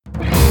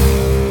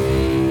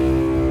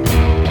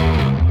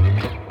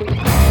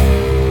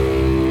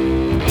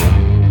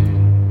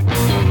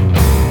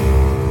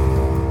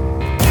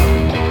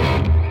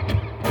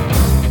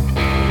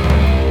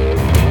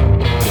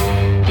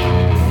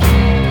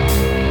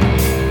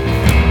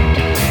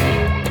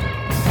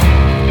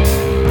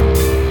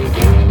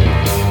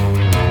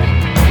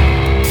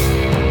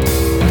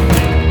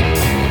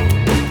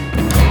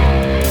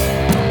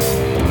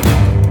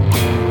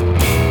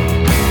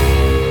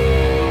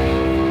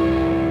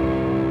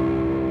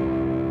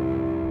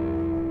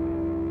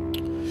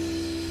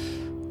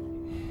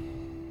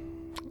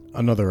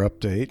Another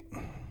update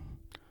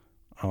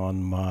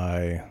on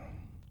my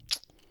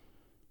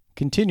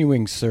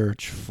continuing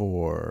search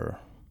for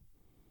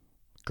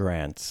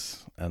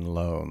grants and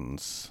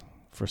loans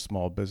for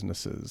small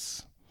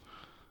businesses,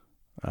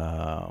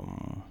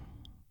 all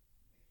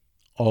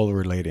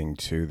relating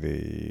to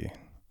the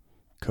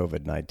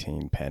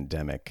COVID-19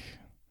 pandemic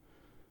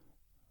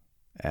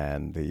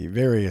and the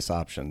various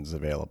options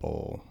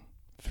available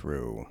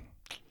through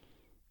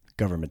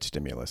government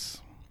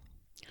stimulus.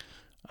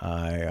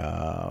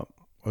 I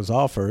was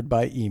offered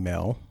by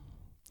email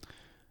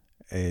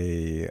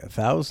a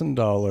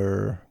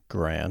 $1,000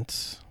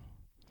 grant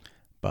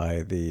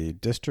by the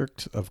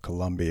District of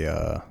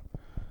Columbia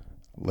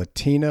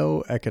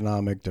Latino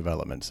Economic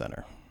Development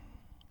Center.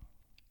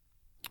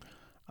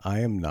 I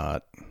am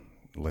not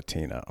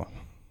Latino.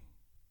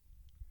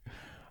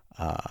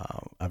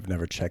 I've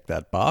never checked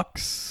that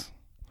box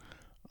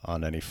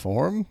on any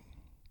form.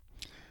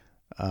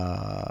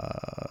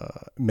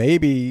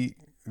 Maybe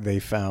they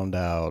found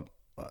out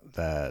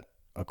that,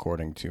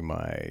 according to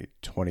my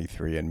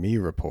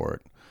 23andMe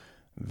report,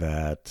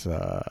 that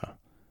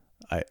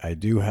I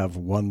do have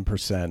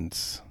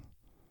 1%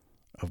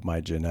 of my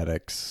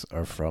genetics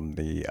are from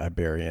the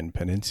Iberian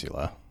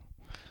Peninsula.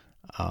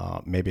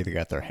 Maybe they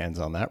got their hands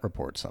on that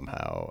report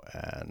somehow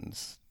and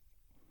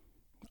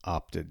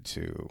opted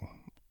to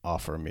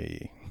offer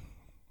me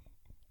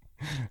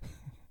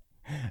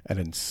an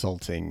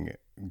insulting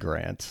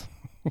grant.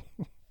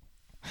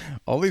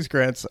 All these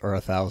grants are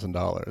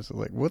 $1,000.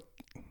 Like, what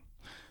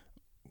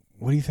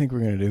do you think we're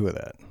going to do with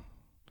that?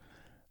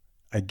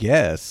 I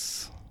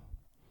guess,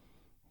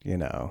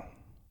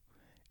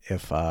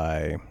 if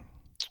I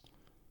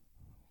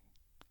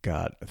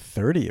got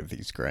 30 of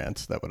these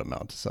grants, that would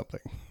amount to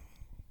something.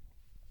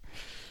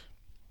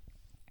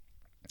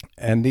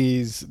 And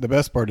the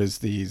best part is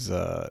these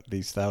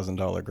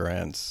 $1,000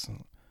 grants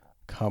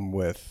come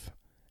with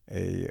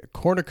a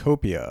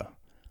cornucopia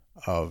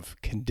of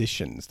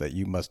conditions that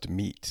you must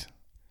meet.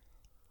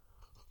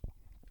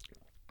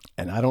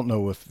 And I don't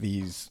know if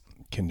these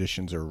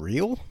conditions are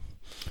real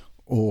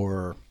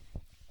or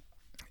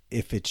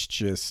if it's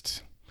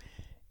just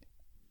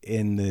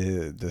in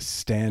the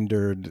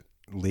standard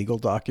legal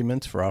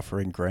documents for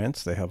offering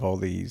grants. They have all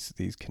these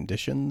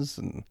conditions.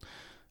 And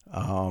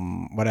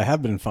what I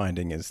have been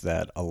finding is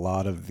that a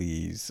lot of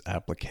these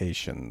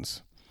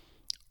applications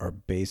are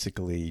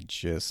basically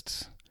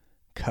just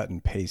cut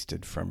and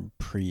pasted from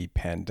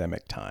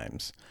pre-pandemic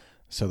times.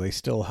 So they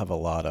still have a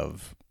lot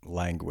of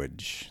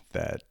language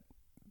that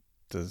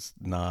does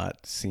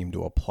not seem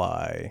to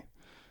apply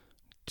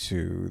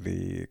to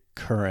the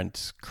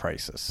current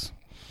crisis.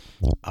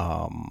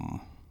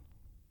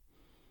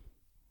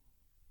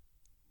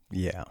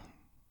 Yeah.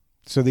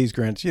 So these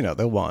grants,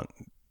 they'll want,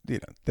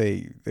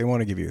 they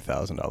want to give you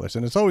 $1,000,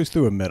 and it's always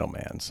through a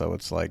middleman. So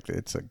it's like,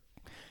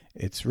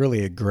 it's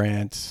really a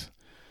grant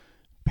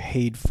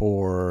paid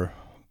for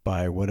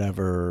by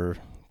whatever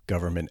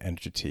government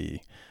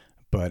entity,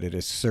 but it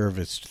is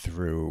serviced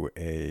through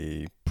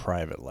a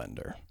private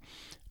lender.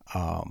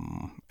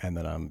 And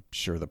then I'm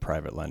sure the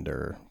private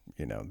lender,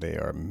 they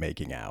are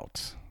making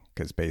out,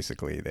 because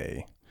basically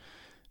they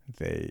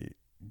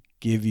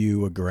give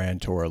you a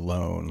grant or a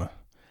loan,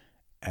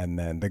 and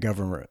then the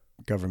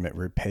government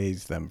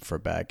repays them for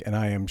back. And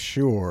I am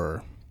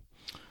sure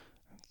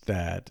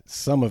that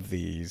some of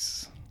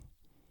these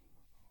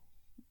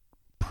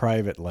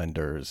private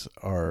lenders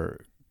are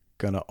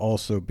going to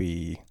also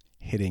be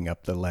hitting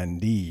up the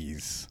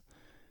lendees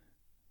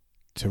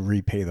to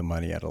repay the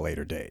money at a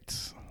later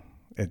date.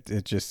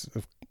 It just,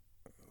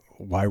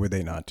 why would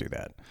they not do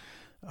that?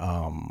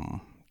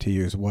 To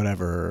use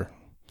whatever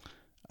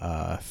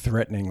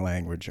threatening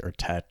language or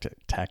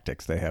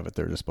tactics they have at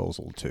their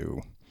disposal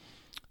to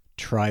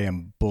try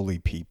and bully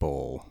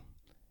people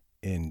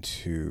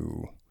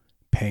into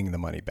paying the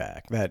money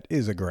back. That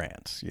is a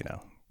grant,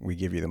 We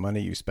give you the money,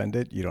 you spend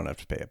it, you don't have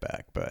to pay it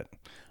back. But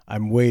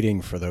I'm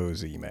waiting for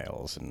those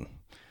emails and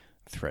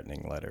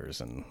threatening letters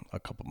in a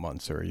couple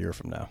months or a year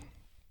from now.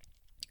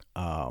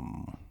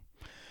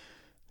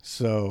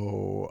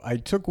 So I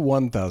took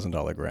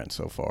 $1,000 grant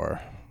so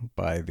far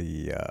by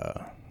the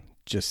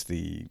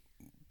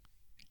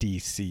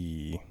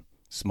DC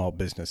Small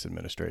Business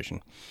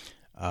Administration.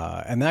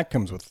 And that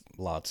comes with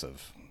lots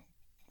of,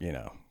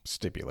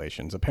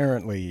 stipulations.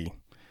 Apparently,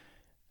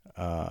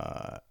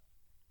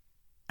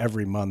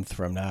 every month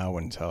from now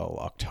until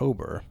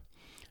October,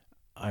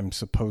 I'm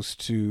supposed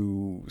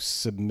to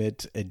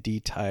submit a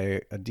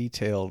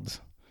detailed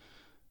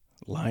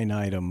line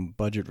item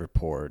budget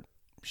report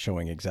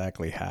showing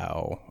exactly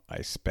how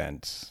I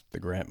spent the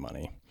grant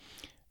money.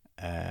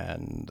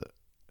 And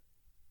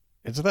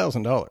it's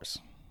 $1,000.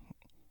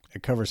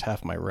 It covers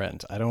half my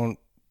rent. I don't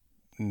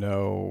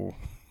know.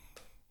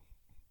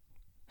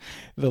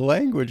 The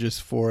language is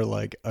for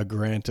like a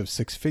grant of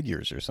 6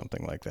 figures or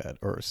something like that,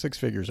 or 6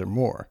 figures or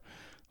more.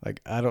 Like,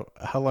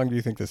 how long do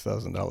you think this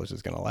 $1,000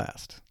 is going to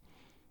last?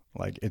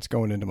 Like, it's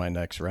going into my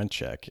next rent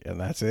check and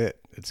that's it.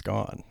 It's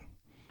gone.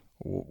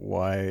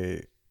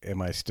 Why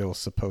am I still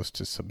supposed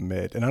to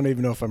submit? And I don't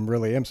even know if I'm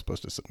really am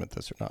supposed to submit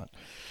this or not,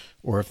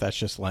 or if that's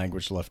just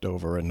language left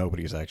over and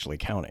nobody's actually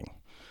counting.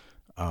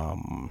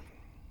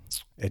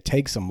 It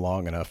takes them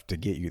long enough to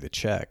get you the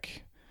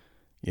check,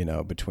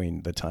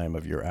 between the time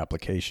of your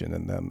application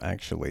and them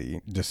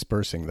actually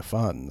dispersing the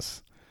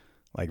funds.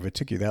 Like, if it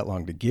took you that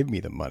long to give me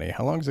the money,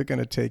 how long is it going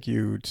to take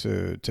you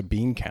to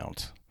bean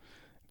count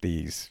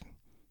these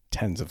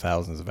tens of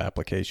thousands of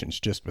applications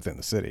just within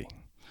the city,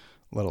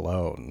 let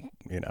alone,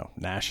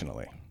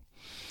 nationally?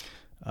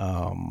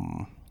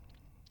 And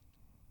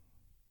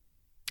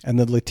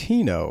the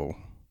Latino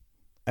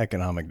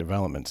Economic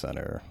Development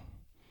Center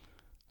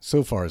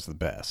so far is the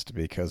best,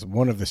 because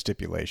one of the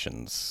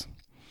stipulations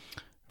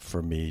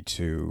for me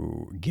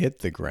to get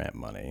the grant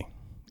money,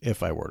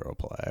 if I were to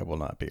apply, I will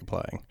not be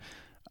applying,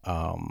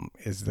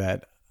 is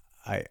that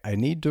I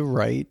need to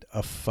write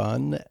a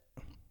fun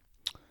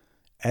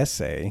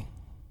essay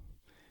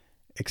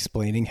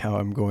explaining how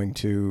I'm going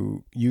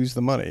to use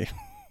the money.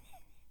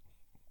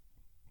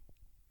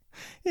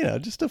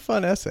 Just a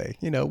fun essay.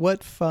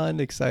 What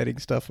fun, exciting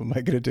stuff am I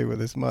going to do with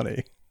this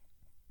money?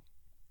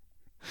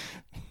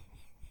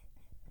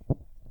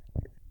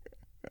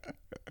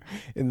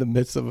 In the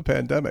midst of a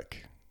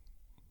pandemic.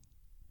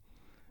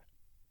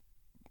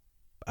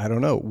 I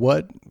don't know.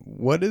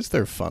 What is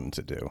there fun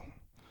to do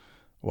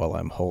while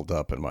I'm holed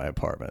up in my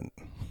apartment?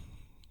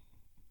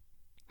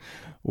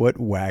 What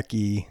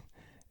wacky,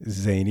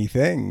 zany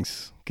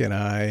things can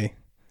I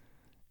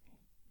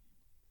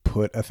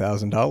put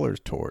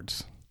 $1,000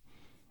 towards?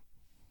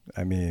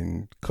 I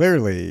mean,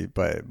 clearly,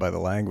 by the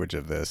language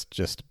of this,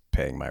 just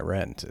paying my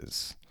rent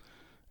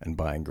and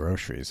buying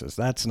groceries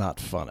that's not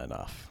fun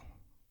enough.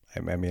 I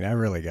mean, I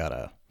really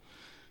gotta,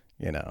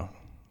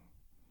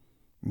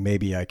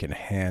 maybe I can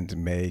hand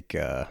make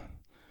a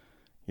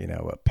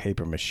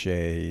paper mache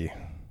 $1,000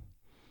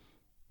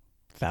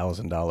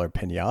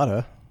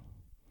 piñata.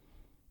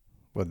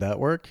 Would that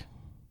work?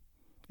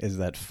 Is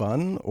that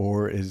fun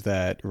or is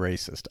that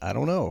racist? I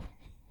don't know.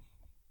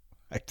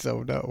 I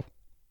don't know.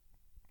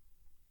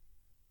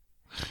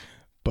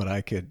 But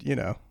I could,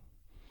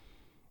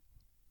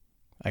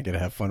 I could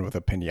have fun with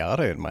a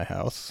piñata in my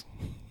house.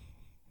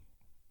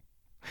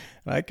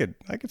 I could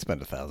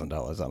spend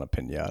 $1,000 on a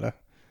piñata.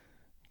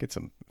 Get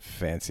some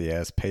fancy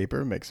ass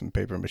paper, make some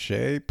paper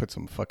mache, put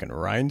some fucking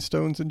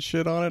rhinestones and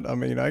shit on it. I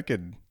mean, I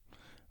could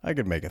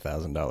make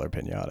 $1,000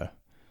 piñata.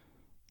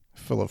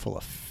 Fill it full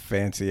of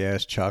fancy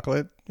ass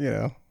chocolate,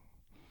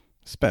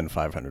 Spend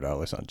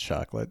 $500 on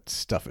chocolate,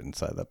 stuff it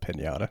inside the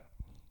piñata.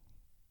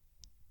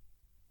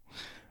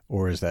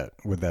 Or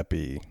would that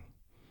be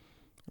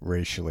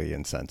racially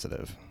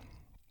insensitive?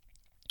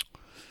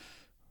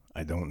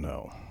 I don't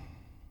know.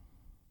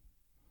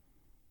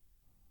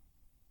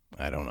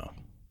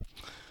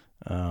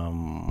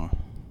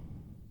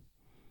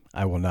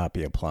 I will not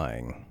be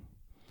applying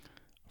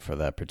for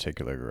that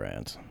particular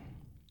grant.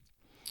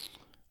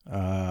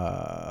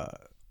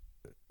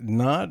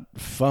 Not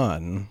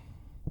fun,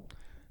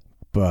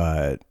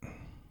 but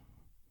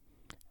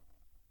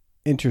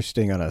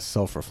interesting on a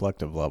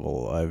self-reflective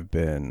level. I've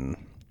been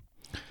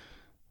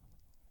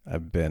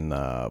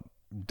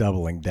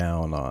doubling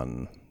down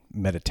on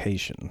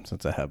meditation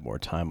since I have more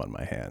time on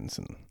my hands,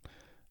 and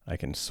I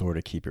can sort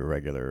of keep a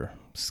regular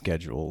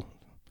schedule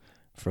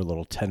for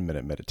little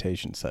 10-minute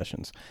meditation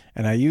sessions.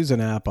 And I use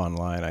an app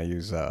online. I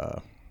use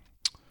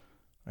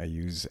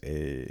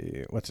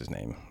what's his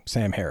name?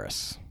 Sam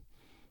Harris,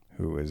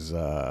 who is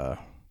a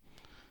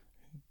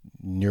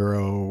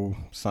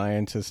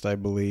neuroscientist, I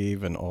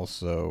believe, and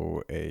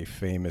also a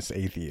famous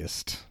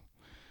atheist.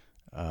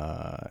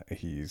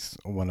 He's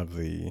one of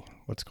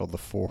what's called the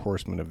Four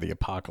Horsemen of the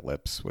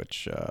Apocalypse,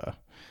 which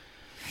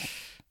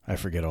I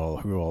forget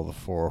who all the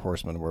Four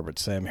Horsemen were, but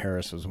Sam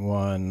Harris was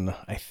one.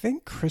 I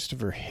think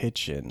Christopher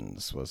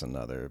Hitchens was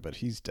another, but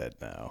he's dead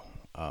now.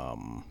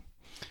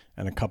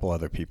 And a couple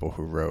other people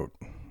who wrote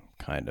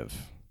kind of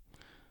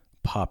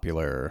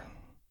popular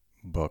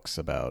books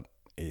about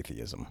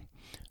atheism.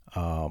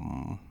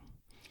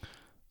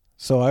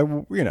 So I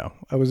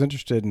was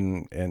interested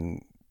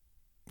in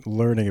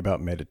learning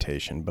about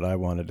meditation, but I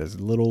wanted as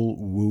little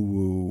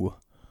woo-woo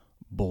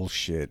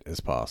bullshit as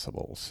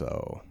possible.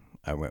 So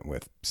I went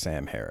with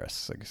Sam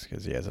Harris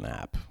because he has an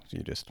app. So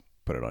you just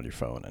put it on your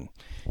phone and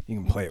you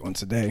can play it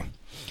once a day.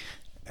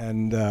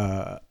 And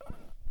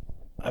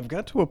I've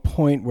got to a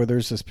point where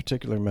there's this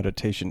particular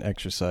meditation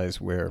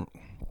exercise where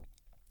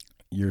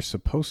you're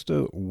supposed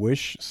to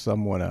wish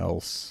someone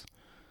else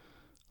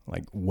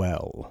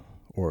well,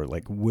 or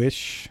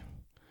wish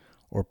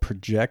or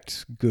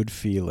project good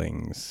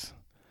feelings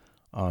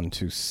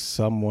onto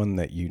someone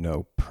that you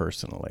know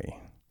personally.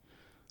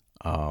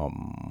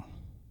 And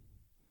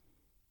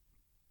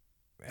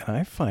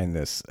I find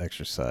this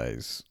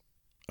exercise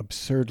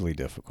absurdly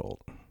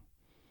difficult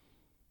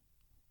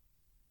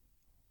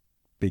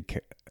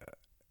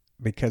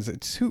because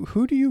it's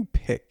who do you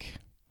pick?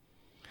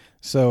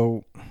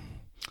 So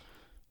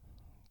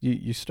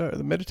you start,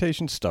 the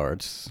meditation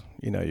starts,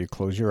 you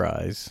close your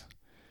eyes,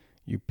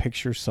 you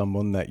picture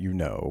someone that you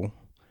know,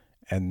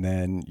 and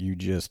then you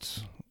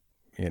just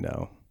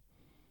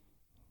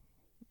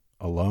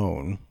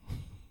alone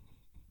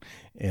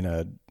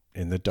in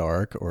the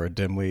dark or a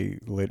dimly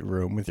lit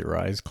room with your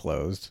eyes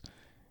closed,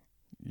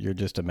 you're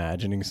just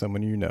imagining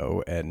someone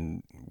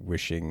and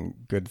wishing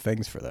good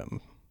things for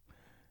them.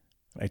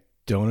 I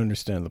don't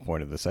understand the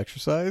point of this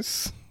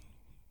exercise.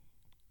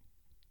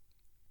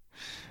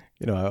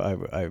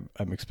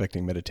 I'm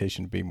expecting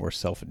meditation to be more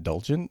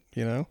self-indulgent,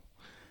 I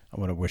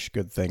want to wish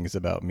good things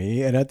about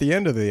me. And at the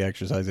end of the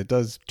exercise, it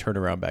does turn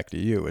around back to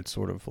you. It's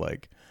sort of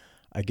like,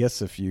 I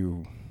guess if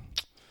you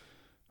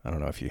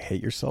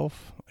hate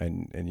yourself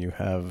and you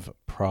have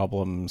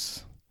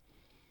problems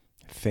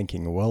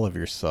thinking well of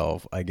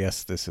yourself, I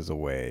guess this is a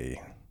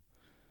way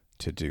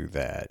to do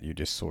that. You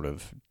just sort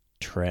of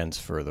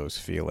transfer those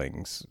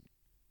feelings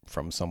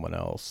from someone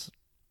else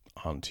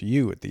onto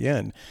you at the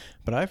end.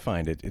 But I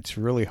find it's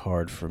really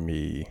hard for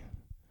me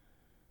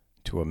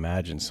to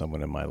imagine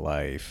someone in my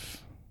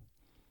life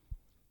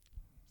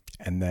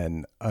and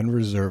then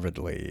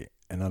unreservedly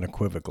and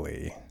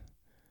unequivocally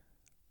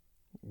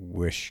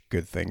wish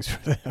good things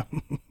for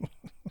them.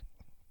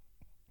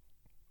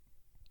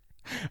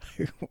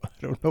 I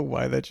don't know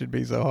why that should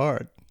be so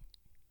hard.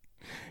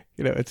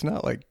 It's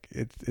not like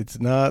it's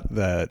not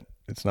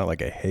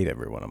like I hate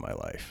everyone in my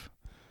life.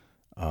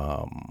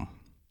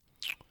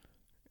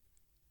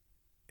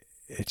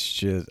 It's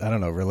just, I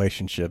don't know,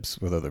 relationships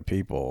with other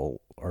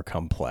people are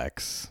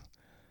complex.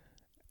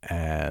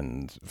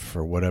 And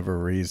for whatever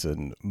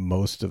reason,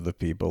 most of the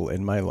people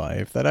in my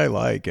life that I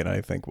like and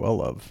I think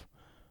well of,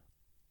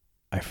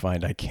 I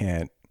find I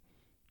can't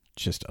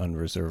just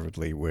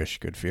unreservedly wish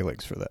good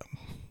feelings for them.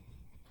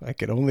 I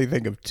could only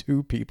think of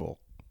 2 people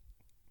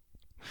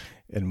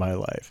in my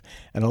life.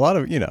 And a lot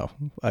of,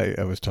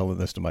 I was telling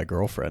this to my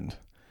girlfriend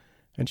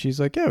and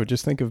she's like, yeah,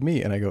 just think of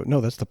me. And I go, no,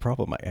 that's the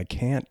problem. I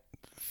can't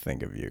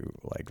think of you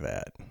like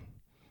that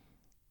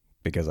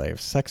because I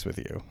have sex with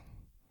you.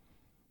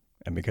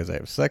 And because I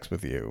have sex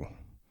with you,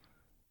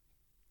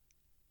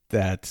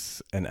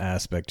 that's an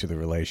aspect to the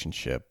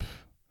relationship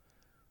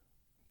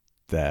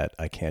that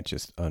I can't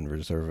just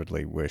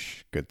unreservedly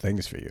wish good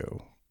things for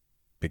you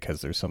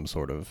because there's some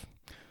sort of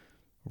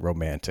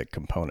romantic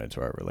component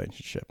to our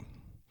relationship.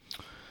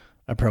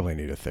 I probably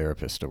need a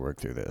therapist to work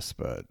through this,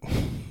 but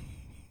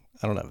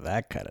I don't have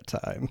that kind of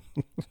time.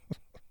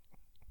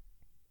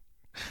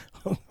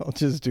 I'll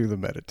just do the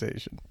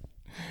meditation.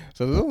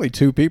 So there's only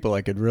 2 people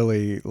I could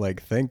really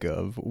think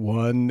of.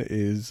 One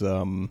is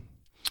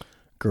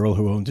girl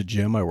who owns a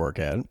gym I work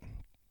at.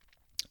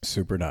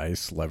 Super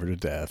nice, love her to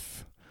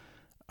death.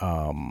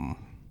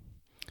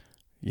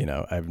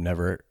 I've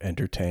never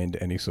entertained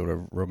any sort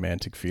of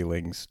romantic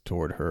feelings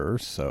toward her,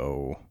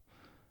 so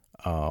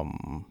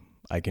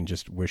I can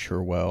just wish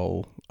her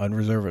well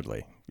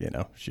unreservedly.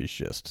 She's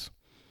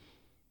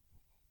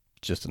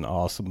just an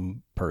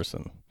awesome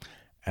person.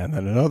 And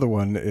then another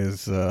one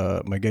is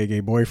my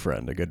gay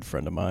boyfriend, a good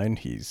friend of mine.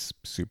 He's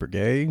super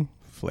gay,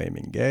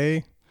 flaming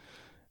gay.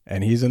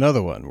 And he's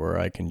another one where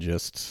I can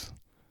just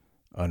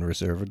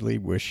unreservedly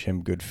wish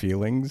him good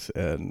feelings,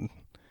 and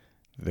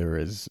there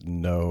is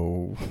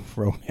no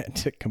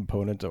romantic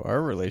component to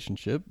our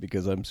relationship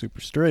because I'm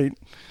super straight.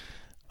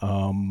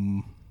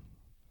 And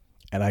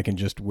I can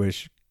just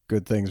wish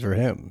good things for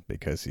him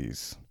because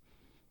he's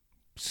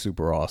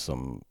super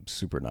awesome,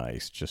 super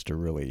nice, just a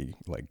really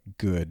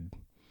good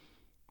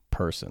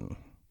person.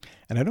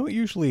 And I don't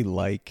usually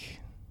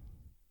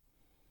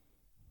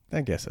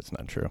I guess that's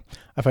not true.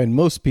 I find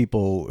most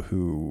people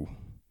who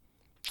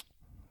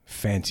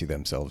fancy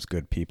themselves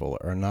good people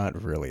are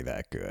not really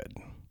that good.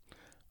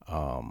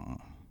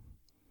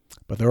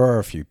 But there are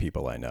a few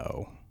people I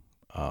know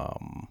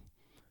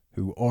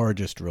who are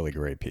just really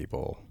great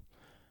people,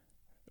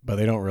 but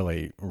they don't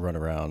really run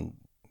around,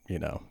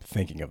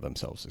 thinking of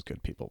themselves as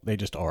good people. They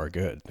just are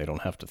good. They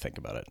don't have to think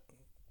about it.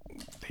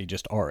 They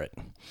just are it.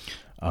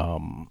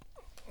 And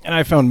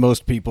I found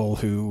most people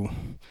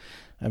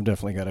I've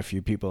definitely got a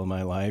few people in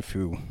my life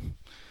who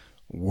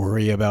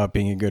worry about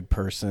being a good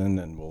person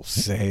and will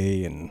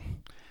say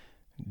and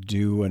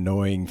do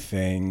annoying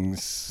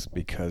things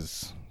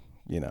because,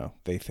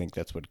 they think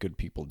that's what good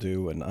people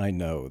do. And I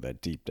know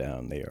that deep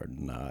down they are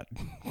not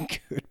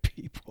good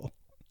people.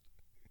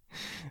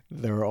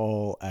 They're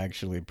all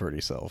actually pretty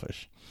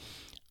selfish.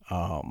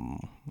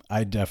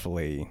 I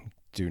definitely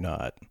do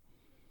not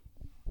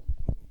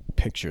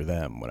picture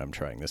them when I'm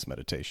trying this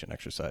meditation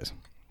exercise.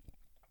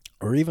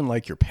 Or even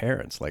your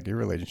parents, your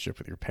relationship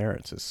with your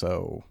parents is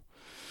so,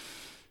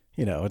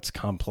 it's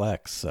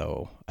complex.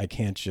 So I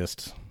can't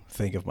just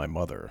think of my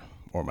mother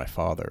or my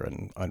father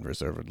and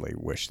unreservedly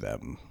wish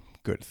them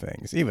good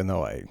things, even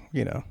though I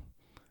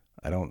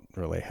don't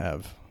really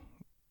have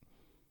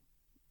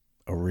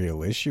a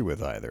real issue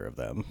with either of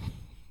them.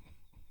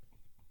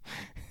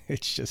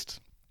 It's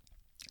just,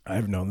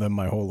 I've known them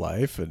my whole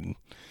life, and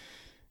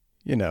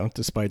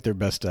despite their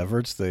best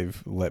efforts,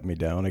 they've let me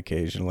down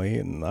occasionally,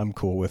 and I'm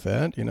cool with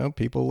that.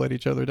 People let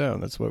each other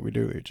down. That's what we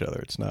do to each other.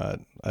 It's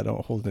not, I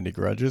don't hold any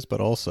grudges, but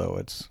also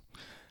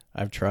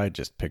I've tried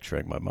just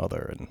picturing my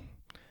mother and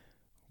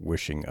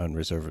wishing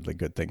unreservedly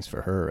good things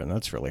for her, and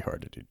that's really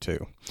hard to do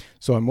too.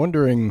 So I'm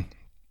wondering,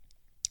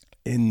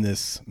 in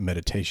this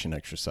meditation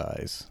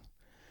exercise,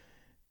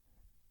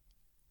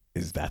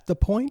 is that the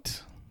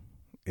point?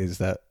 Is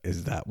that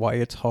why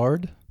it's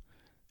hard?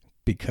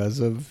 Because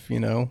of,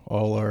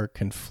 all our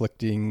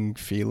conflicting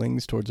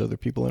feelings towards other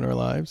people in our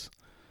lives?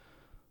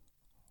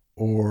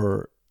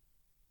 Or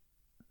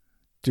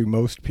do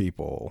most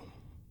people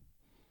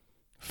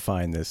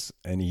find this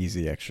an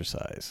easy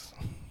exercise?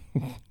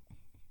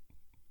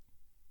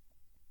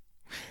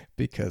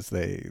 Because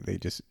they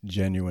just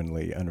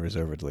genuinely,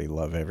 unreservedly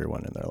love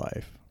everyone in their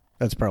life.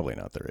 That's probably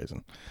not the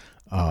reason.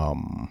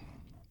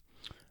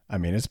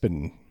 It's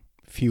been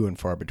few and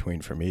far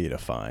between for me to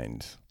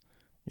find,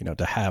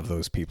 to have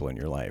those people in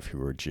your life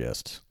who are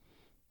just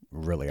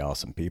really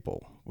awesome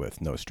people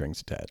with no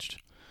strings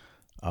attached.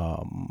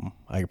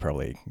 I could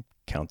probably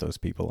count those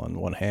people on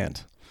one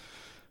hand.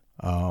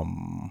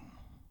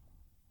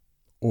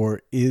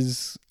 Or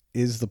is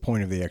the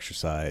point of the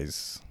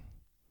exercise...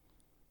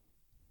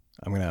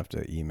 I'm going to have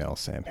to email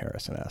Sam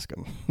Harris and ask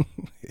him,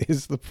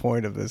 is the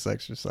point of this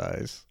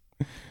exercise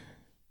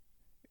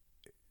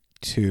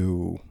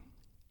to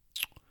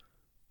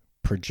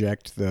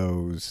project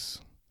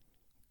those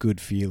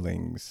good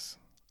feelings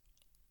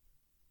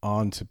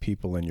onto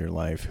people in your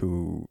life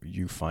who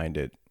you find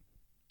it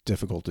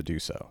difficult to do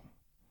so?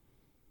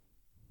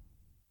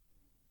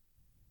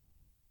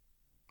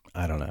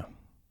 I don't know.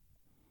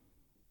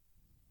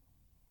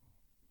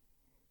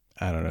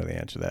 I don't know the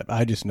answer to that.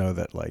 I just know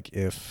that,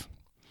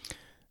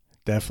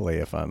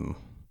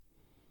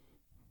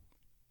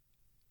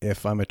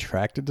 if I'm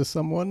attracted to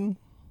someone,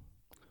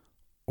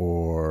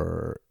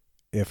 or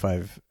if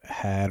I've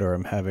had or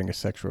I'm having a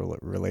sexual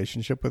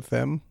relationship with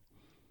them,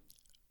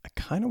 I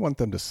kind of want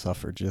them to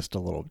suffer just a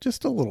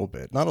little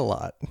bit, not a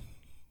lot.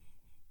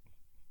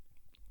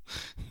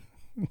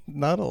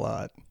 Not a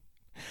lot.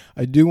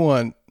 I do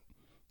want,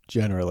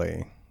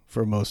 generally,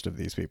 for most of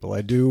these people,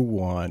 I do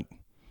want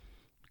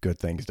good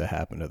things to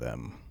happen to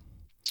them.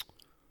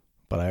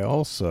 But I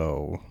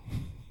also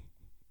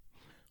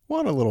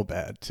want a little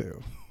bad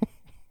too.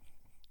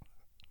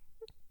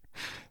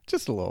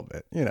 Just a little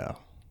bit,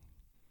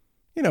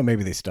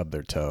 maybe they stub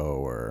their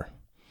toe, or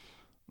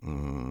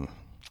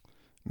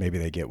maybe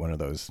they get one of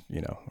those,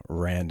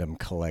 random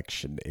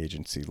collection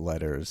agency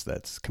letters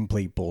that's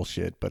complete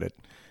bullshit, but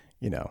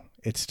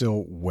it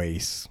still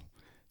wastes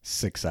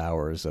 6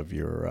 hours of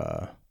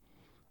your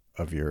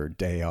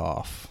day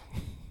off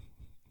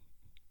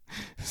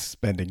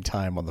spending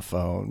time on the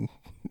phone,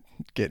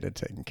 getting it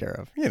taken care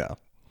of.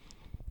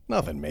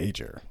 Nothing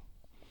major.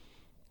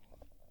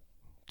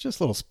 Just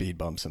little speed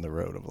bumps in the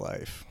road of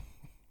life.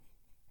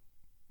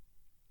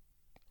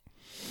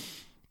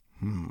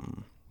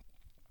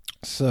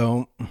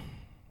 So,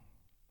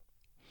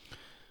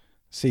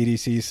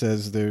 CDC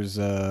says there's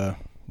no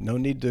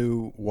need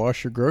to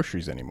wash your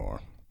groceries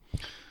anymore.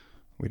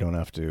 We don't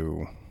have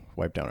to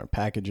wipe down our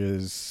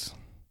packages.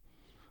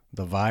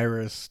 The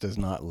virus does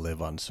not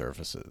live on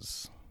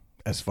surfaces,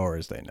 as far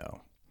as they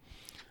know.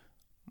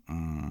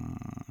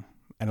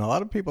 And a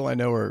lot of people I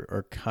know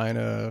are kind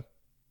of...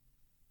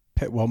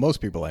 Well, most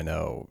people I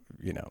know,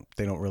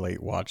 they don't really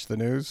watch the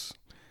news.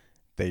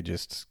 They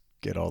just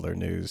get all their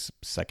news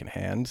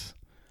secondhand.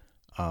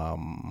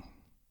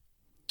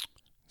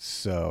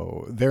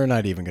 So they're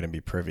not even going to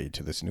be privy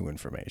to this new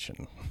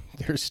information.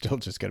 They're still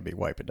just going to be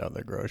wiping down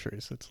their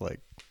groceries. It's like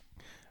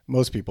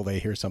most people, they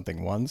hear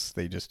something once,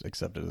 they just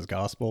accept it as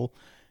gospel.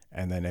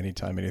 And then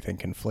anytime anything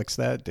conflicts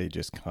that, they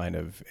just kind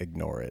of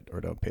ignore it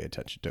or don't pay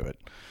attention to it.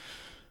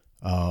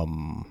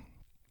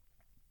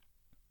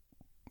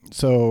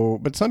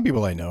 But some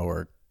people I know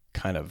are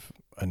kind of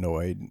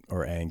annoyed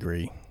or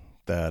angry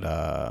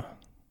that,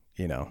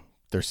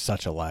 there's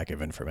such a lack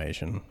of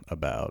information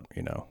about,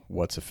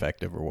 what's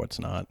effective or what's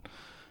not.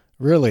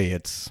 Really,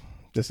 this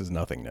is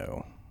nothing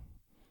new.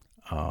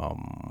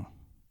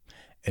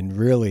 And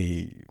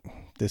really,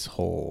 this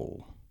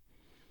whole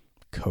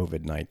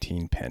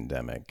COVID-19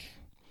 pandemic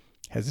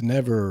has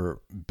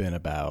never been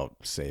about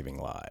saving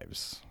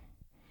lives.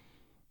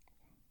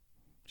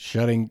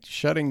 Shutting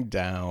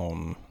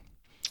down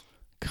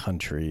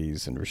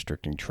countries and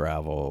restricting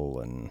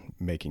travel and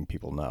making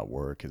people not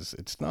work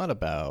it's not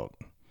about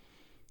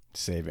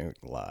saving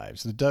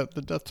lives. The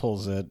death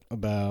toll's at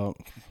about,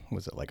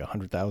 was it like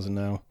 100,000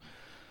 now?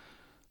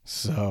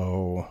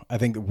 So I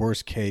think the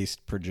worst case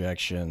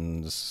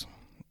projections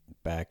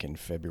back in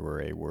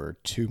February were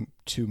 2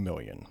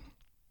 million.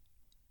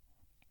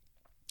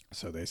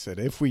 So they said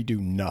if we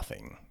do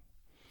nothing,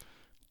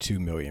 2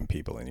 million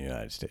people in the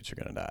United States are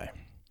going to die.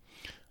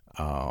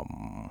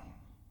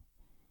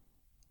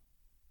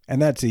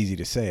 And that's easy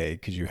to say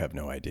because you have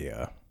no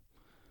idea.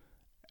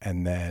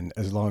 And then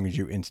as long as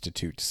you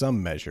institute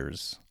some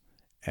measures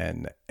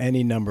and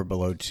any number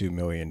below 2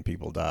 million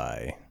people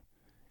die,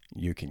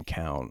 you can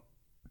count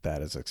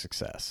that as a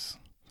success.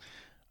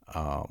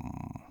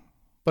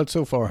 But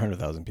so far,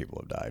 100,000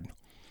 people have died.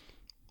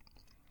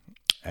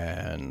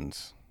 And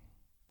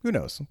who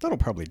knows? That'll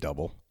probably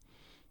double.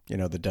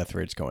 The death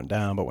rate's going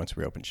down, but once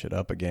we open shit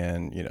up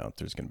again,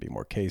 there's going to be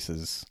more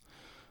cases.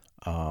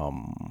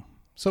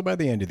 So by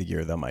the end of the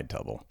year, that might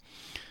double.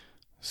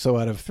 So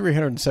out of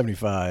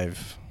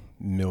 375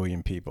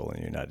 million people in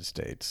the United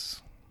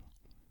States,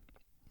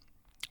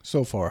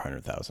 so far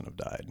 100,000 have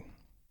died.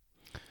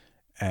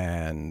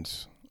 And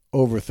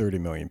over 30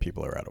 million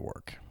people are out of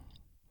work.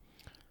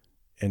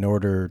 In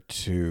order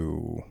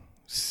to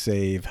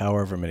save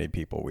however many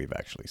people we've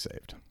actually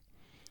saved.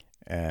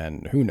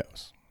 And who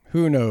knows?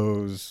 Who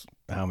knows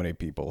how many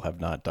people have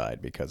not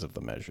died because of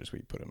the measures we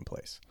put in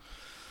place.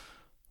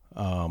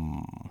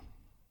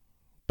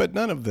 But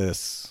none of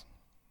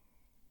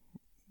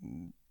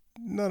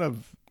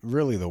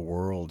really the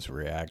world's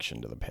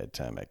reaction to the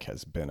pandemic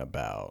has been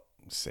about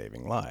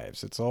saving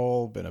lives. It's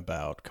all been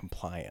about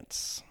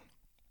compliance.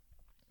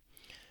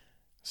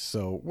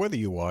 So whether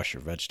you wash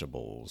your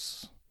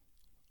vegetables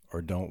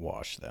or don't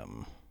wash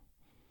them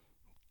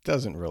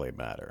doesn't really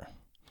matter.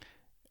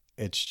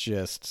 It's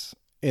just,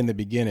 in the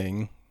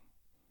beginning,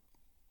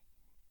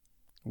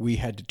 we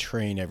had to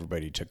train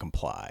everybody to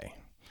comply.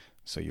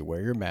 So you wear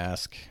your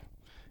mask,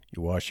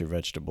 you wash your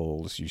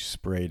vegetables, you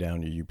spray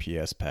down your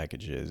UPS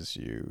packages,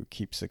 you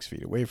keep 6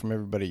 feet away from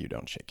everybody, you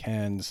don't shake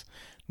hands.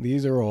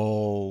 These are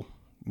all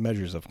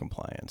measures of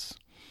compliance.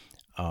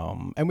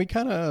 And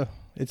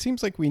it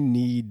seems like we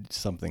need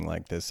something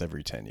like this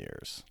every 10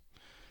 years.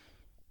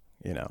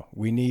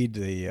 We need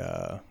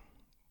the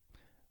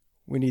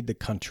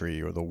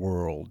country or the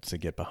world to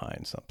get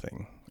behind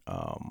something.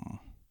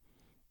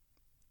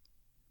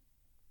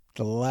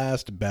 The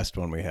last best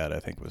one we had, I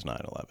think, was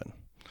 9/11.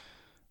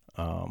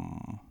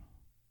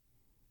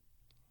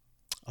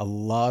 A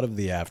lot of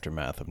the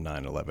aftermath of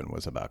 9/11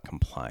 was about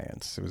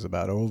compliance. It was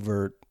about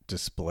overt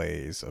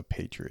displays of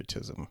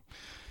patriotism.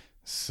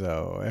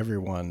 So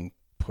everyone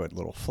put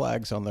little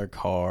flags on their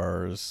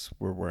cars.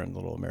 We're wearing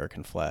little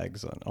American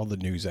flags. All the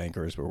news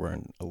anchors were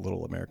wearing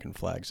little American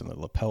flags on their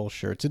lapel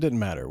shirts. It didn't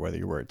matter whether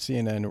you were at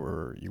CNN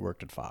or you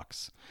worked at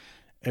Fox.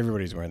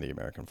 Everybody's wearing the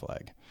American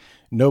flag.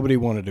 Nobody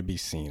wanted to be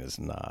seen as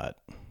not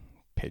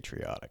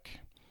patriotic.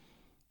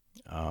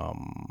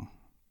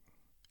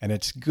 And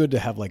it's good to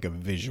have like a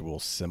visual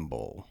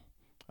symbol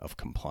of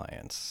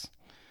compliance.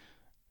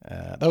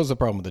 That was the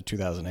problem with the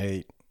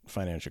 2008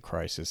 financial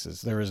crisis,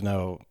 is there's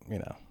no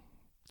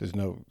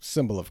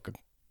symbol of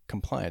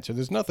compliance, or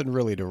there's nothing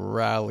really to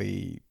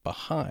rally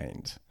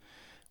behind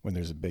when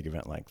there's a big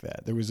event like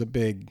that. There was a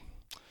big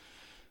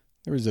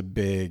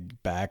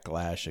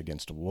backlash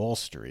against Wall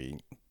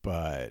Street,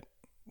 but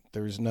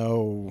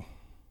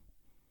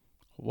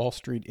Wall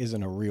Street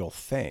isn't a real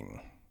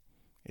thing.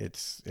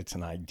 It's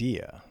an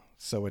idea.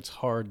 So it's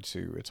hard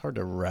to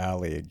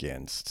rally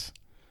against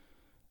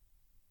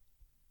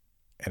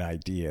an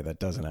idea that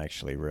doesn't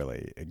actually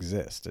really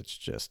exist. It's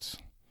just,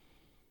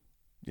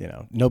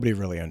 nobody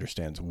really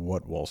understands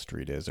what Wall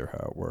Street is or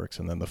how it works.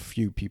 And then the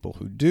few people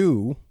who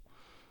do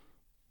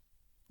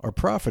are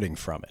profiting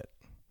from it.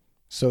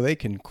 So they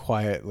can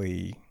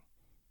quietly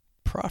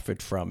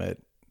profit from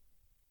it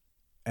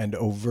and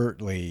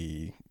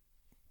overtly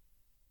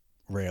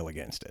rail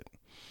against it.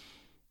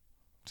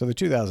 So the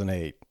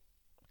 2008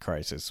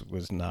 crisis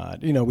was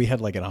not, we had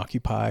like an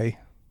Occupy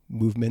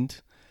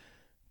movement,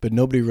 but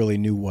nobody really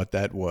knew what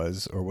that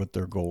was or what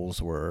their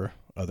goals were.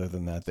 Other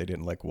than that, they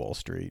didn't like Wall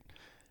Street,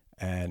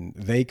 and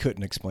they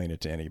couldn't explain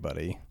it to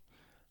anybody.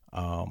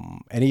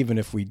 And even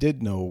if we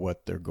did know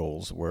what their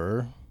goals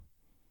were,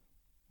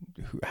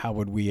 how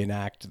would we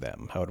enact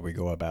them? How would we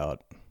go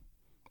about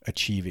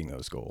achieving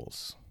those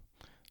goals?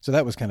 So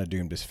that was kind of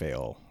doomed to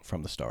fail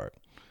from the start.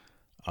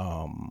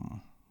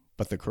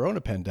 But the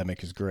corona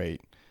pandemic is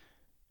great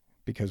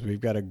because we've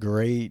got a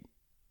great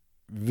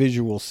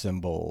visual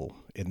symbol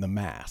in the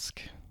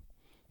mask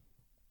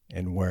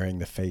and wearing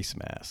the face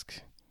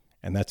mask.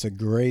 And that's a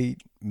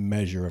great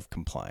measure of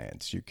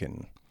compliance. You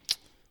can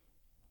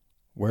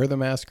wear the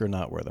mask or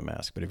not wear the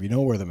mask. But if you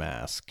don't wear the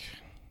mask,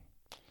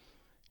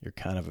 you're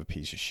kind of a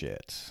piece of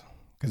shit.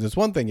 Because it's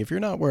one thing, if you're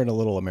not wearing a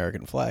little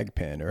American flag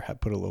pin or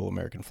have put a little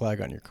American flag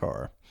on your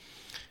car,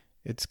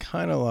 it's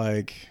kind of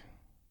like,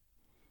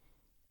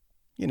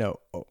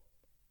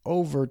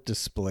 overt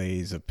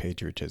displays of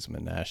patriotism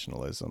and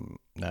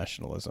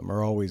nationalism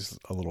are always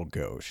a little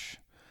gauche.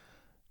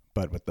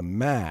 But with the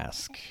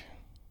mask,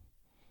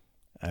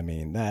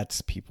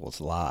 that's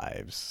people's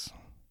lives,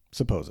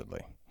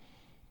 supposedly,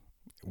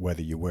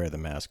 whether you wear the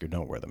mask or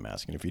don't wear the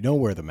mask. And if you don't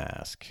wear the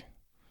mask,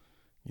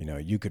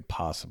 you could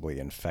possibly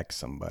infect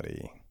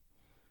somebody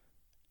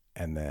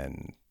and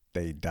then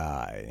they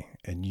die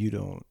and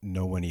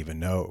no one even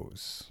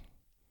knows,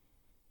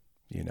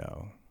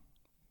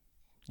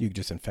 you could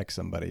just infect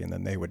somebody and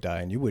then they would die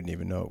and you wouldn't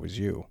even know it was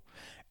you.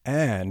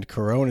 And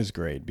corona is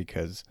great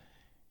because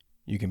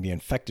you can be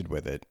infected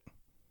with it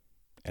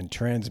and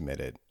transmit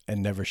it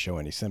and never show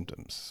any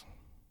symptoms.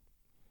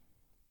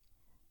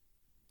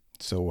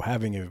 So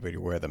having everybody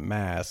wear the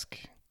mask,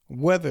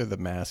 whether the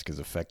mask is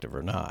effective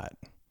or not,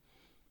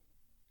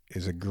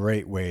 is a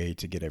great way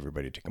to get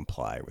everybody to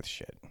comply with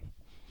shit.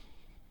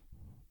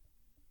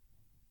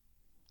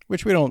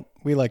 which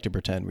we like to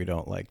pretend we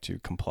don't like to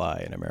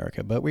comply in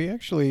America, but we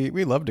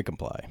love to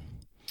comply.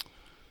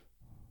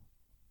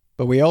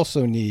 But we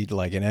also need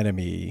like an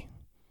enemy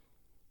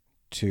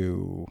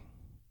to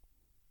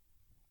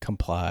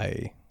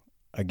comply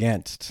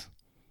against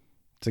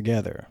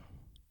together.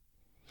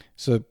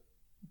 So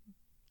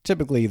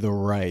typically the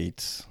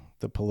right,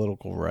 the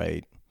political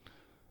right,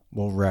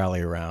 will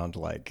rally around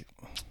like,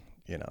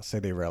 say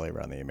they rally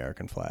around the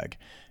American flag.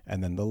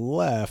 And then the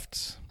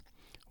left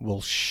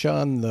will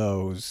shun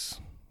those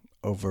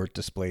overt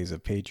displays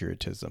of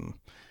patriotism.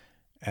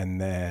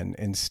 And then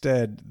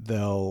instead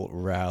they'll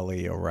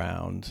rally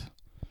around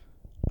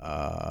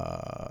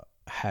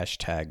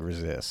hashtag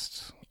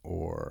resist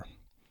or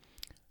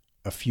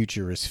a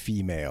futurist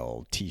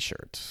female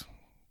t-shirt.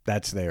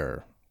 That's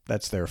their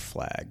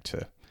flag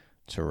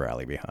to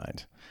rally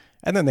behind.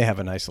 And then they have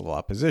a nice little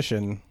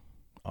opposition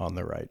on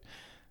the right.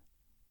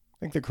 I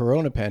think the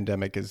corona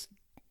pandemic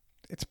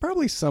it's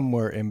probably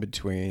somewhere in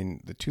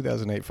between the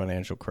 2008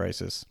 financial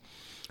crisis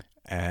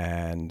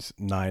and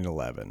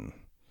 9/11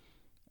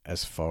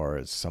 as far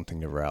as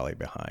something to rally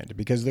behind,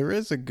 because there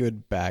is a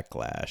good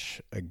backlash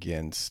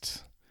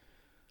against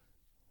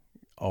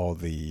all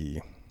the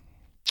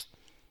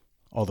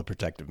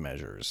protective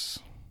measures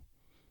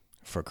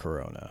for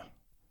corona.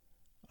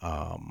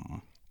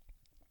 And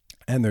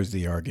there's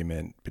the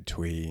argument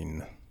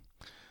between,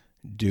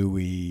 do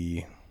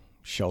we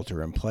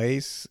shelter in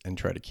place and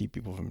try to keep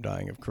people from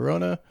dying of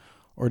corona,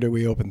 or do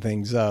we open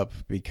things up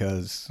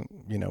because,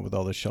 with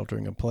all the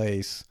sheltering in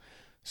place,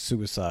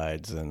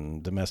 suicides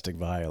and domestic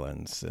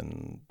violence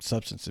and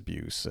substance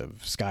abuse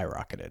have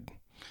skyrocketed.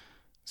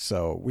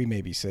 So we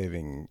may be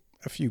saving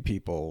a few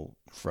people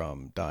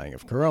from dying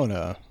of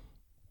corona,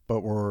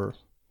 but we're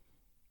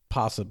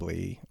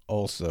possibly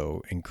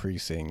also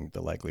increasing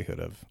the likelihood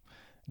of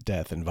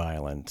death and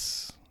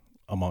violence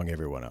among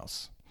everyone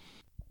else.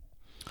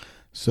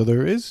 So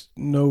there's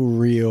no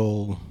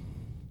real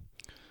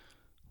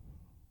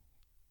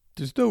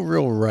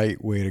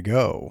right way to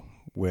go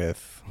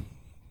with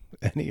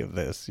any of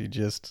this.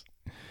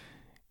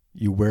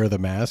 You wear the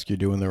mask, you're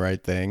doing the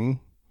right thing.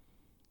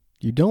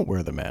 You don't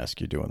wear the mask,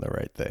 you're doing the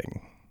right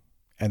thing.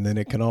 And then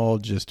it can all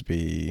just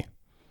be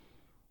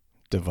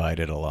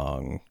divided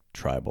along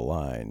tribal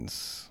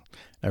lines.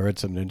 I read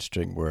something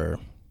interesting where,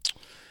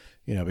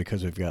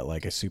 because we've got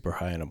like a super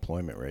high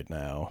unemployment right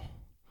now,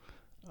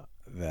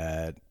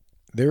 that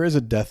there is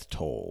a death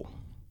toll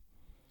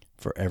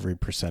for every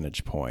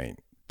percentage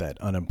point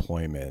that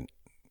unemployment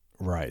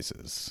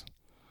rises.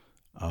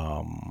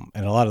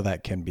 And a lot of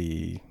that can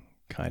be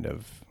kind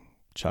of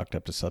chalked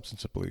up to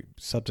substance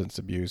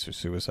abuse or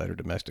suicide or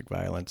domestic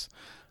violence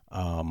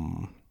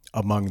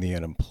among the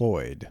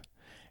unemployed.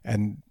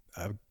 And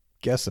I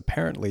guess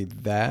apparently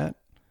that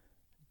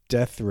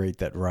death rate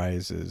that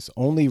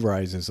only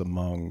rises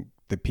among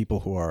the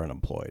people who are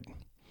unemployed.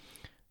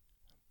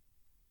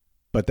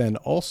 But then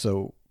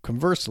also,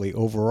 conversely,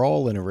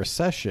 overall in a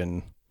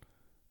recession,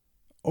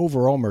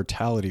 overall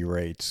mortality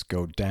rates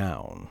go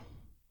down.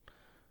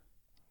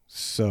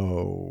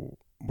 So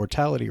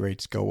mortality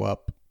rates go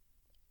up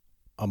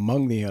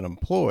among the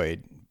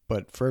unemployed,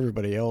 but for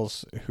everybody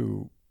else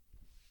who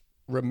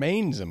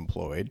remains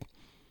employed,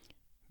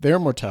 their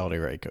mortality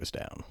rate goes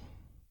down.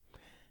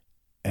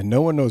 And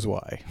no one knows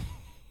why.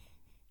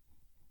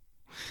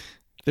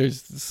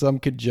 There's some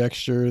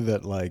conjecture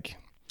that, like,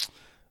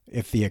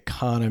 if the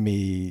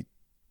economy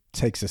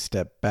takes a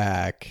step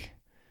back,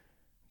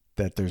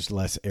 that there's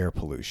less air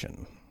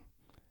pollution.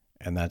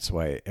 And that's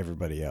why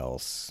everybody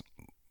else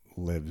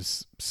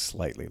lives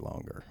slightly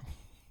longer.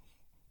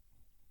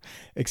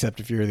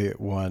 Except if you're the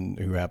one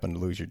who happened to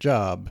lose your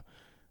job,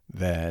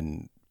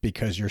 then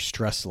because your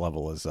stress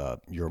level is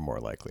up, you're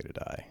more likely to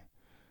die.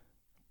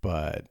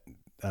 But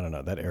I don't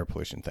know, that air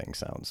pollution thing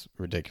sounds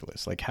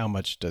ridiculous. Like, how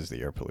much does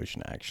the air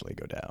pollution actually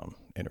go down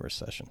in a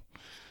recession?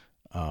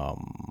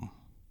 But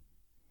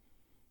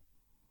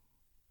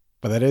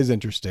that is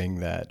interesting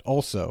that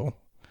also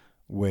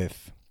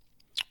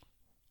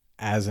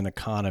as an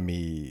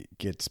economy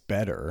gets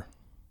better,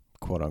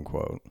 quote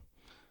unquote,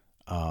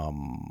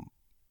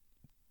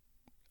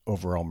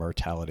 overall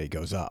mortality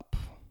goes up.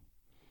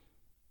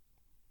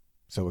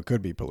 So it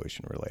could be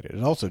pollution related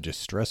and also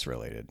just stress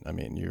related. I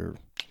mean, your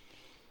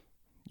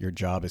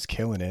job is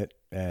killing it.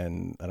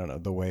 And I don't know,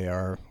 the way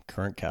our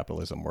current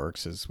capitalism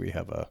works is we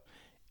have a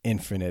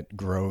infinite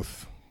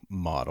growth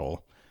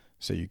model.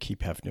 So you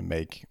keep having to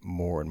make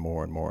more and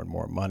more and more and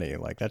more money.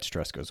 Like, that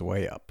stress goes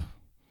way up.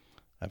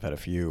 I've had a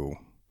few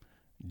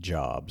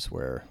jobs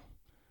where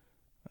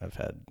I've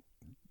had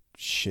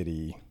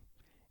shitty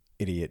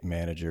idiot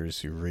managers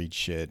who read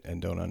shit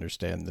and don't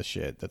understand the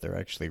shit that they're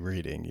actually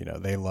reading.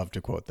 They love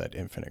to quote that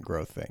infinite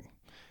growth thing.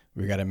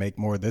 We got to make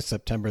more this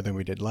September than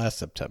we did last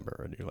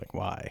September. And you're like,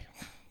 why?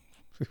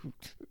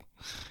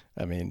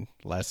 I mean,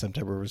 last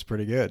September was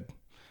pretty good.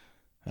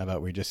 How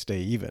about we just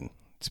stay even?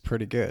 It's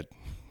pretty good.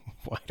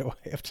 Why do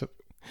I have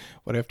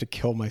to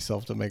kill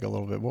myself to make a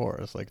little bit more?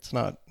 It's like, it's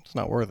not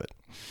worth it.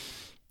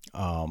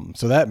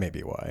 So that may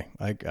be why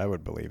I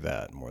would believe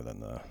that more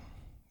than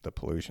the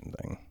pollution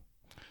thing.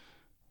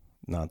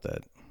 Not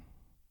that,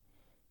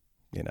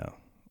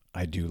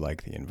 I do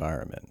like the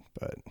environment,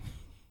 but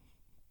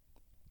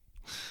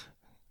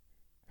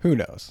who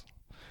knows?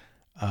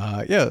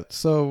 Yeah,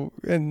 so,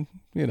 and,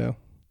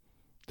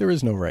 there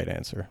is no right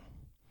answer.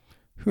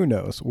 Who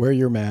knows? Wear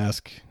your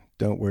mask.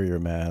 Don't wear your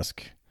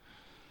mask.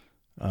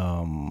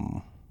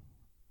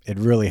 It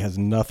really has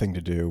nothing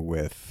to do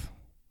with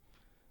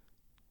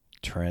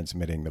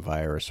transmitting the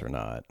virus or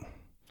not.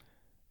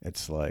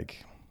 It's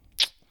like,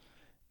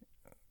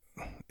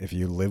 if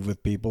you live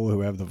with people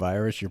who have the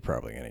virus, you're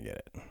probably going to get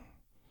it.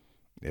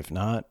 If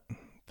not,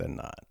 then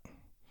not.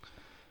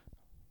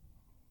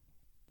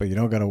 But you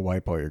don't got to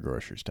wipe all your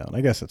groceries down.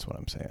 I guess that's what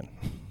I'm saying.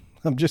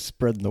 I'm just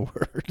spreading the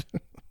word.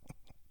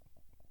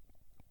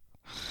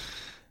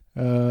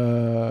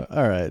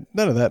 All right.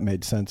 None of that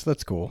made sense.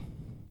 That's cool.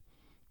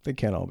 They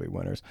can't all be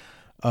winners.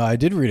 I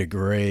did read a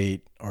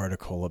great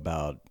article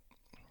about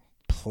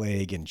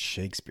plague in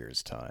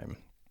Shakespeare's time.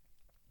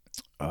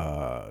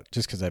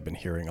 Just because I've been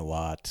hearing a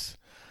lot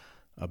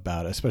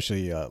about,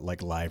 especially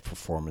like live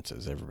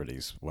performances.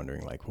 Everybody's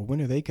wondering, like, well,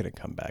 when are they going to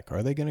come back?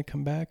 Are they going to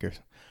come back? Or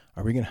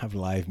are we going to have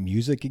live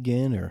music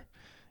again? Or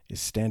is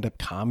stand-up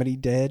comedy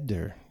dead?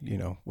 Or,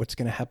 what's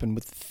going to happen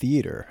with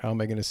theater? How am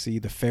I going to see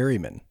The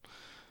Ferryman?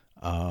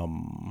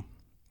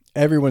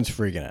 Everyone's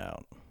freaking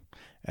out.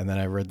 And then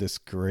I read this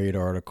great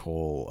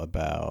article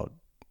about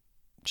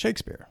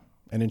Shakespeare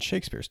and in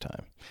Shakespeare's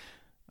time,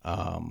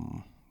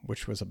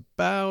 which was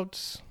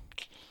about,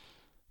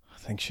 I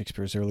think,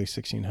 Shakespeare's early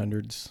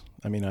 1600s.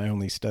 I mean, I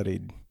only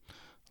studied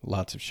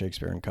lots of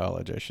Shakespeare in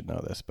college. I should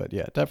know this, but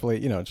yeah,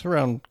 definitely, it's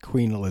around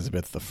Queen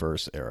Elizabeth I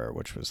era,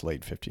 which was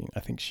late 15. I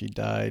think she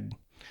died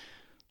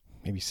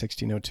maybe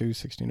 1602,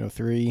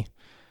 1603.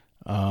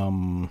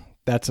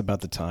 That's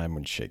about the time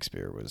when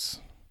Shakespeare was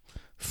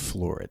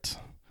florid.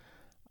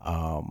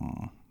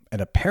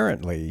 And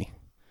apparently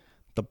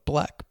the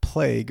Black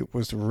Plague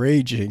was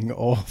raging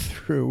all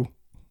through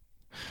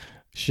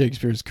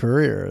Shakespeare's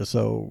career.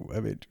 So, I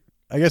mean,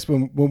 I guess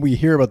when we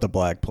hear about the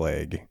Black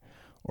Plague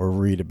or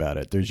read about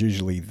it, there's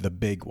usually the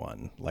big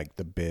one, like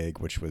the big,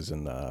 which was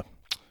in the,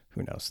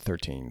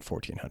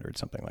 1400,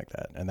 something like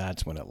that. And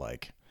that's when it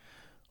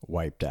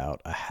wiped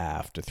out a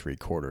half to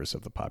 3/4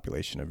 of the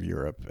population of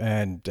Europe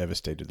and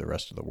devastated the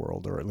rest of the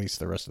world, or at least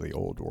the rest of the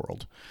old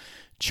world.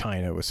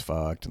 China was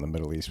fucked and the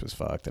Middle East was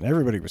fucked and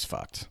everybody was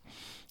fucked.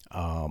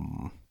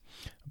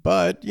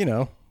 But,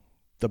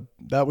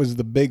 that was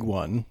the big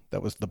one.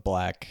 That was the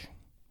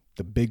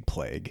big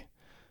plague.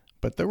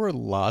 But there were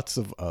lots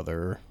of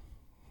other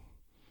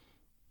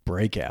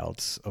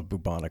breakouts of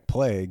bubonic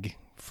plague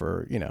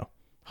for,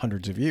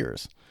 hundreds of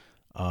years.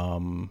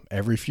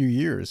 Every few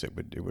years it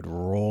would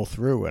roll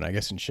through. And I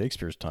guess in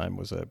Shakespeare's time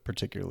was a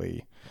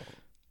particularly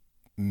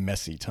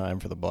messy time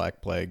for the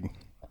Black Plague.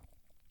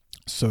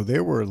 So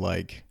there were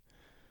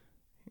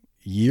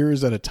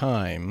years at a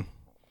time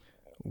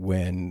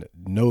when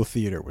no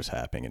theater was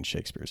happening in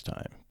Shakespeare's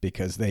time,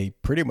 because they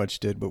pretty much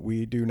did what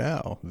we do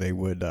now. They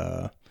would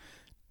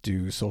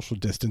do social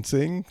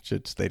distancing,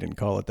 which they didn't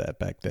call it that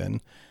back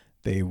then.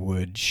 They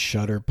would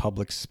shutter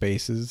public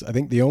spaces. I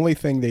think the only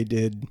thing they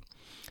did,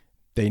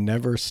 they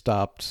never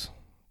stopped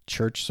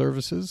church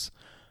services,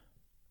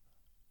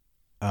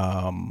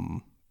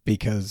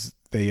 because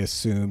they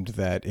assumed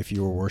that if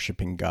you were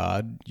worshiping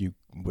God, you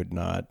would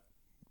not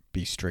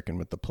be stricken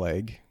with the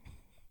plague.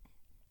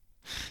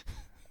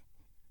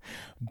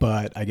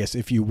 But I guess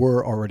if you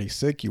were already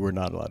sick, you were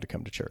not allowed to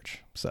come to church.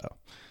 So,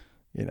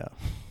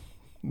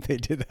 they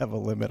did have a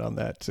limit on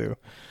that too.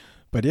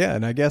 But yeah,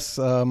 and I guess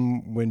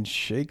when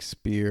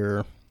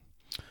Shakespeare,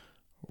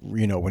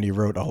 when he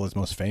wrote all his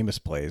most famous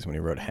plays, when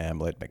he wrote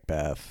Hamlet,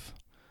 Macbeth,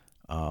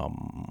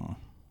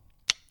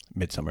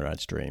 Midsummer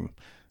Night's Dream,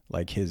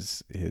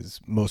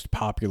 his most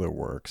popular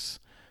works,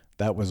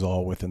 that was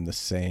all within the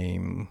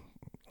same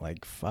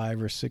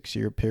 5 or 6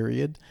 year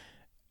period.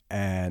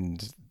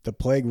 And the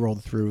plague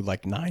rolled through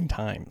 9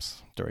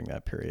 times during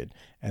that period.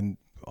 And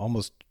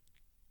almost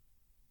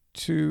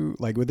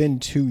within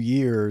 2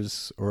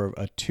 years, or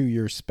a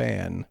 2-year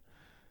span,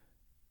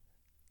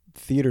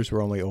 theaters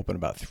were only open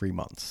about 3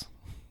 months.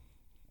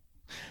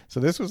 So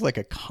this was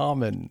a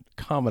common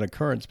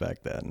occurrence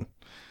back then.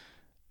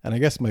 And I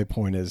guess my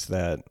point is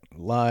that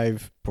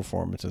live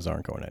performances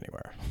aren't going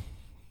anywhere.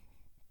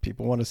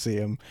 People want to see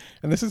them.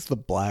 And this is the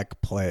Black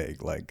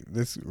Plague.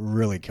 This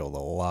really killed a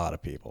lot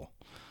of people.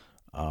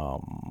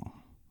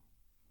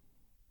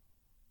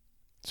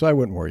 So I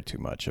wouldn't worry too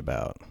much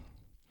about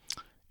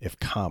if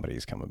comedy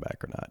is coming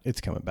back or not.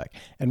 It's coming back.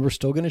 And we're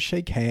still going to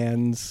shake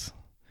hands.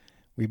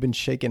 We've been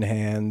shaking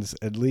hands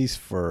at least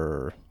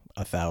for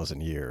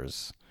 1,000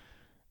 years.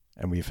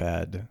 And we've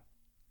had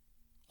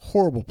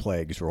horrible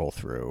plagues roll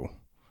through.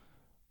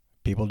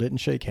 People didn't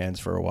shake hands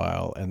for a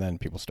while, and then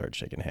people started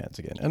shaking hands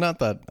again. And not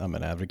that I'm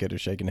an advocate of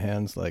shaking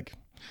hands. I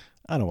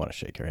don't want to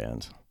shake your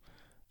hands.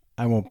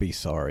 I won't be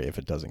sorry if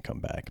it doesn't come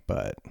back,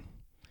 but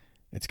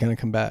it's going to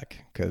come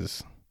back,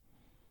 because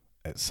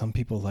some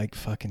people like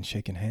fucking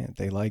shaking hands.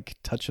 They like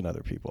touching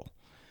other people.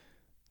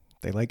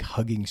 They like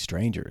hugging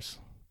strangers.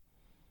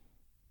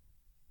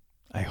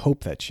 I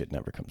hope that shit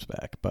never comes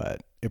back,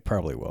 but it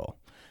probably will.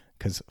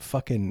 Because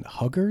fucking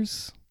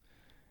huggers,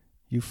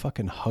 you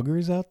fucking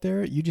huggers out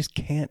there, you just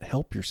can't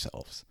help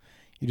yourselves.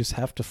 You just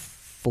have to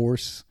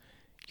force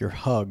your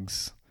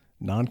hugs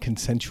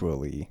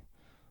non-consensually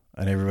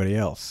on everybody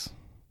else.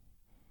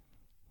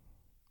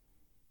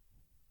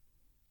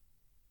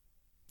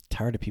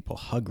 Tired of people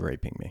hug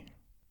raping me.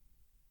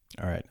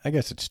 All right, I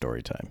guess it's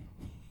story time.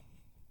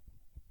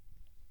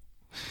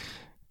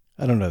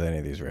 I don't know that any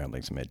of these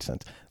ramblings made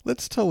sense.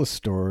 Let's tell a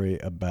story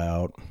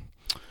about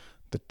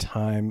the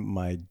time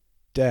my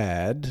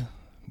dad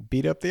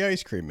beat up the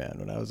ice cream man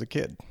when I was a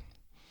kid.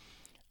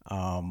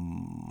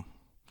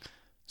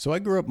 So I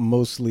grew up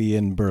mostly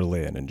in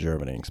Berlin, in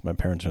Germany, because my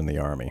parents are in the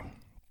army.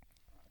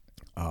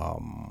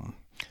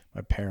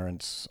 My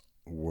parents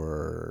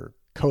were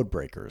code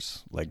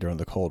breakers, like during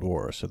the Cold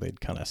War. So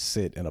they'd kind of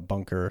sit in a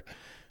bunker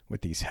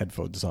with these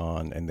headphones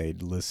on, and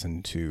they'd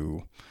listen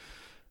to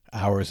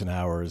hours and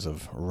hours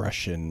of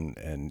Russian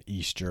and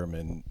East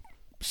German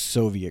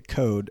Soviet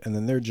code, and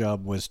then their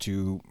job was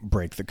to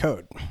break the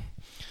code.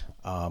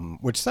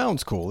 Which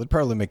sounds cool. It'd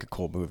probably make a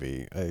cool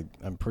movie.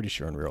 I'm pretty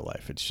sure in real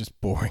life it's just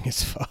boring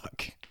as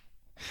fuck.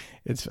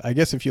 I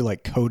guess if you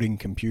like coding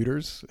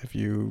computers, if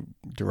you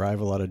derive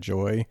a lot of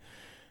joy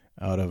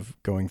out of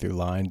going through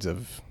lines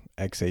of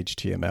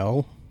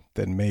XHTML,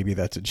 then maybe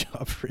that's a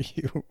job for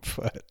you.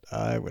 But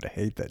I would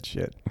hate that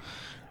shit.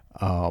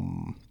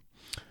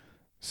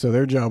 So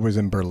their job was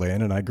in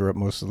Berlin, and I grew up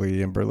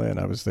mostly in Berlin.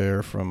 I was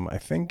there from, I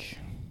think,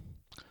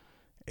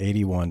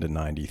 81 to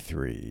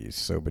 93.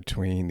 So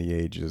between the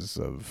ages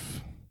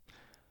of,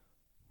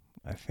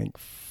 I think,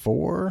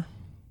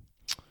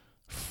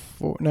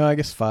 I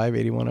guess 5,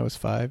 81, I was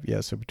 5.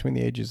 Yeah, so between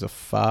the ages of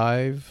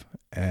 5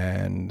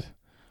 and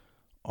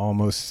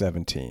almost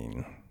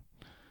 17,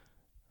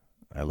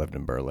 I lived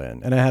in Berlin.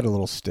 And I had a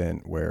little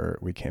stint where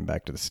we came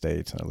back to the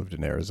States, and I lived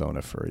in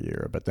Arizona for a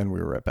year, but then we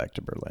were right back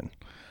to Berlin.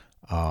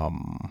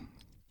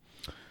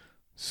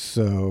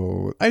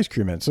 So ice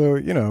cream men. So,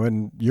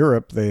 in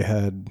Europe, they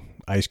had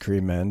ice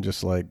cream men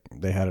just like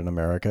they had in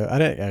America.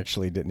 I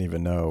actually didn't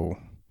even know.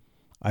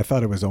 I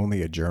thought it was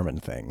only a German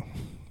thing,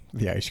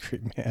 the ice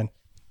cream man.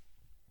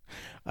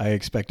 I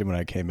expected when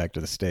I came back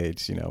to the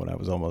States, when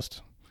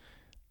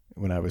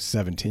I was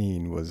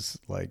 17, was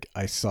like,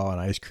 I saw an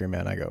ice cream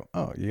man. I go,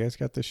 oh, you guys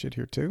got this shit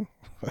here too?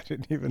 I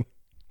didn't even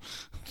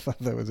thought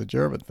that was a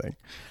German thing.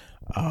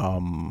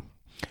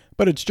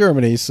 But it's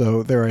Germany,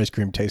 so their ice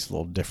cream tastes a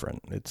little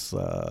different. It's,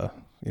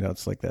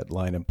 it's like that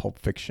line in Pulp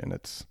Fiction.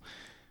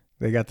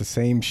 They got the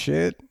same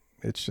shit.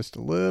 It's just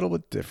a little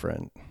bit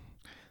different.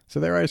 So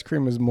their ice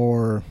cream is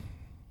more,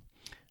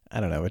 I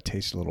don't know, it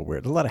tastes a little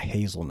weird. A lot of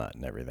hazelnut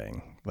and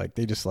everything. Like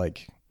they just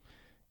like,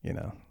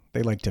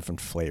 they like different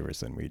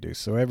flavors than we do.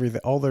 So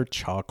all their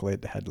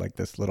chocolate had like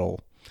this little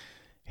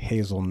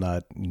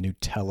hazelnut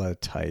Nutella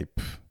type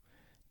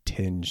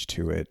tinge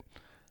to it.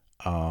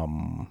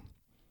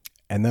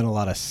 And then a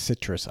lot of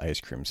citrus ice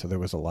cream. So there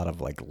was a lot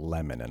of like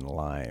lemon and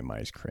lime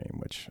ice cream,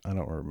 which I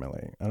don't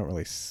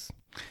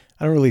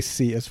really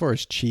see as far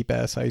as cheap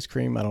ass ice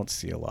cream. I don't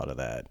see a lot of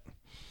that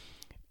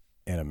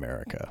in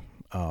America.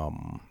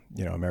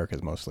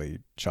 America's mostly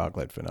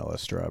chocolate, vanilla,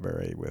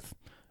 strawberry with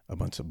a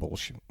bunch of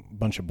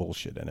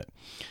bullshit in it.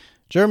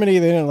 Germany,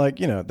 they didn't like,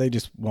 they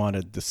just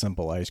wanted the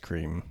simple ice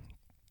cream,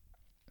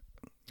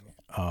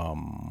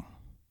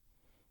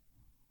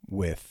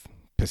 with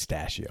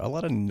pistachio, a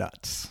lot of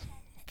nuts.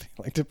 They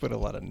like to put a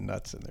lot of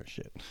nuts in their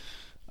shit.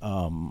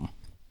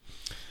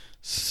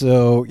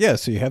 So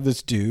you have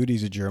this dude,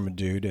 he's a German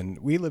dude, and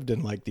we lived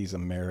in like these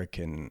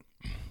American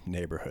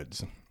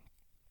neighborhoods.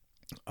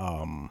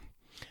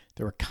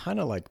 They were kind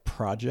of like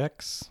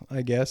projects,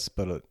 I guess,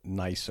 but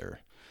nicer.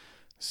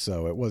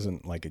 So it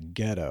wasn't like a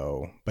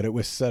ghetto, but it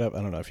was set up.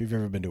 I don't know if you've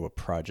ever been to a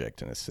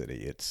project in a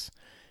city. It's,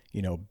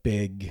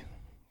 big,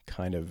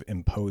 kind of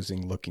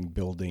imposing looking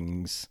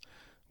buildings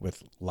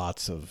with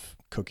lots of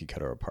cookie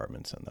cutter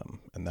apartments in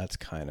them. And that's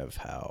kind of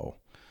how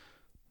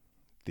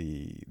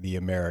the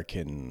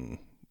American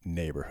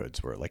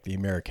neighborhoods were, like the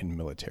American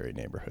military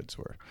neighborhoods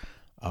were.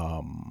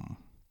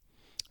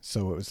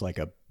 So it was like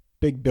a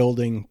big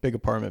building, big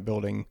apartment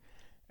building,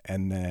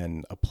 and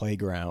then a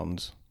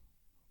playground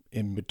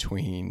in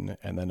between,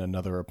 and then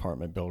another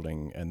apartment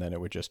building, and then it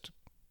would just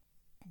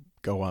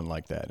go on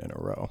like that in a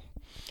row.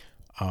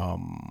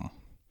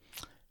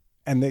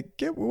 And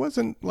it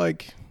wasn't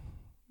like,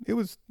 it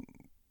was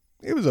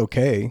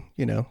okay,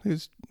 it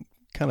was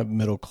kind of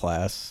middle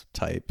class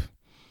type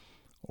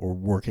or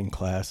working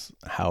class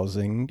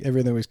housing.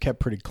 Everything was kept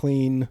pretty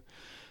clean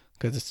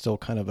because it's still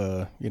kind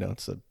of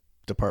it's a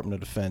Department of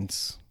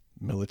Defense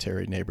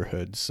military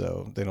neighborhood,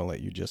 so they don't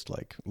let you just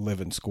like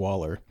live in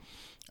squalor.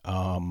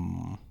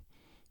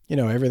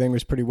 Everything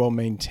was pretty well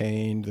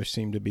maintained. There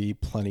seemed to be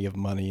plenty of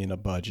money in a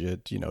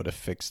budget, to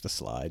fix the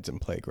slides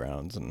and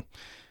playgrounds, and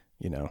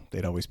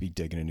they'd always be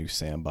digging a new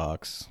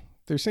sandbox.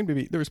 There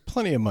was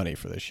plenty of money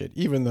for this shit,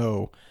 even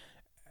though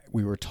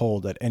we were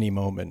told at any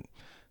moment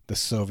the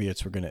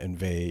Soviets were going to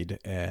invade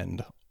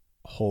and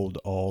hold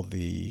all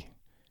the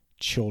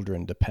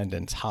children,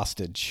 dependents,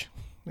 hostage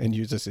and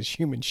use us as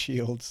human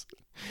shields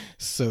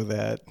so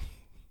that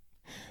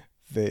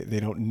they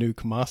don't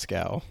nuke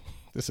Moscow.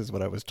 This is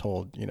what I was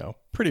told,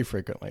 pretty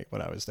frequently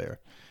when I was there.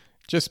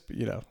 Just,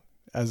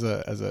 as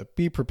a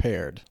be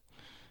prepared.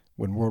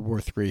 When World War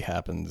III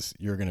happens,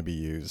 you're going to be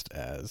used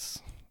as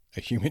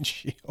a human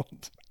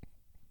shield.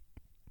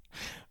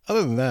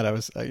 Other than that, I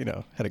was,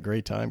 had a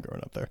great time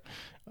growing up there.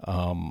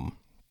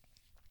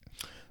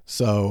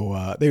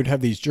 So they would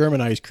have these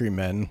German ice cream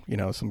men,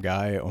 some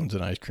guy owns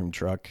an ice cream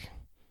truck,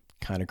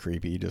 kind of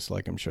creepy, just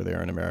like I'm sure they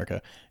are in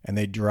America. And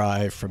they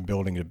drive from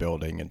building to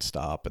building and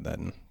stop. And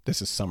then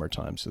this is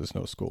summertime, so there's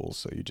no schools.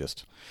 So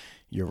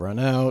you run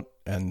out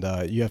and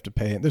you have to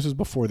pay. This was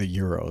before the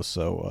euro,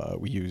 so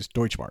we used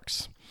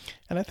Deutschmarks.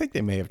 And I think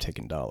they may have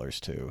taken dollars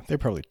too.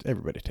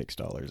 Everybody takes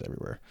dollars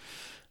everywhere.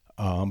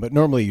 But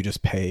normally you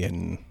just pay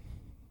in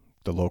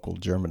the local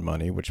German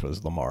money, which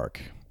was the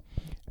mark.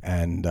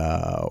 And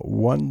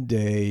one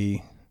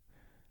day,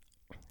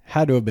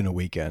 had to have been a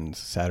weekend,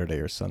 Saturday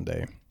or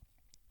Sunday,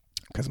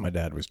 because my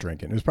dad was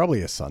drinking. It was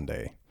probably a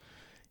Sunday.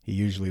 He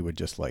usually would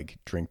just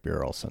drink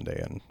beer all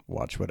Sunday and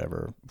watch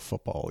whatever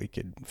football he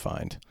could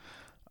find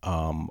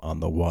on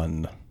the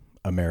one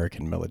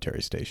American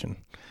military station.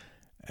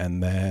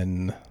 And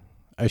then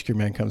ice cream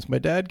man comes. My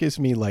dad gives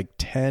me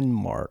 10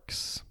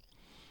 marks,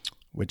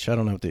 which I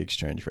don't know what the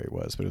exchange rate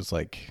was, but it was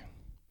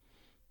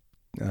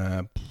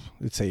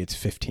let's say it's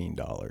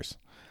 $15.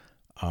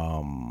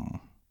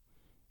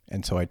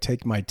 And so I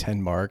take my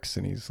 10 marks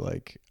and he's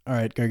like, all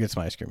right, go get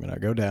some ice cream. And I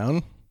go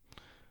down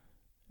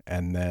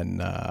and then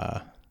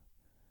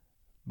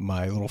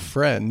my little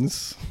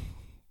friends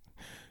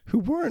who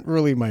weren't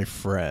really my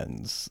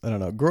friends. I don't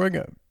know. Growing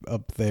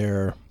up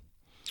there,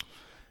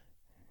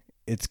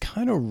 it's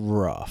kind of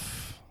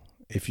rough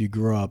if you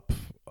grew up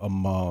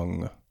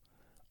among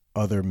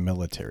other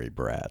military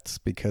brats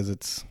because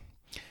it's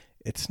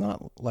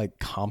not like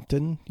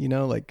Compton,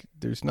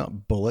 there's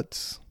not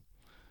bullets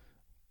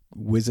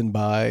whizzing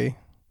by.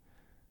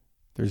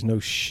 There's no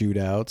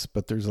shootouts,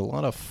 but there's a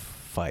lot of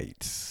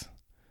fights.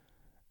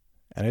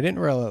 And I didn't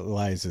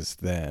realize this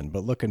then,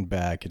 but looking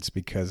back, it's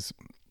because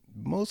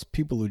most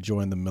people who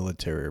join the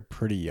military are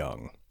pretty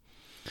young.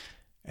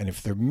 And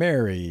if they're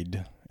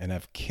married and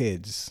have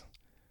kids,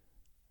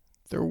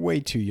 they're way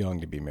too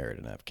young to be married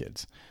and have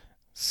kids.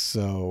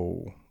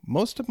 So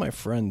most of my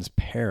friends'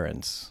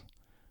 parents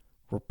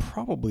were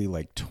probably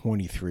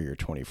 23 or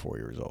 24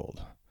 years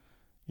old.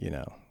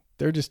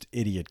 They're just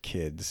idiot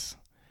kids.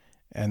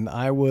 And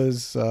I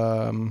was,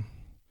 let's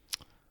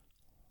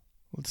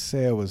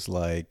say I was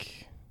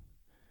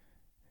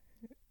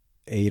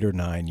 8 or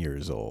 9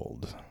 years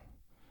old.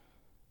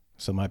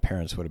 So my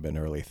parents would have been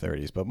early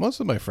 30s, but most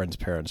of my friends'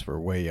 parents were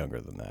way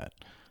younger than that.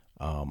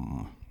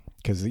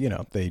 Because,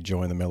 they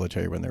join the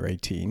military when they're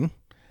 18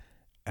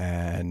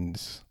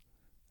 and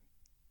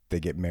they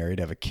get married,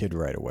 have a kid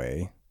right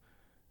away,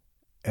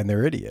 and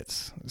they're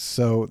idiots.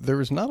 So there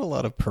was not a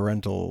lot of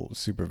parental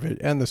supervision,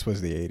 and this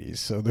was the 80s,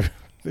 so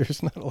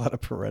there's not a lot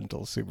of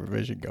parental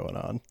supervision going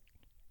on.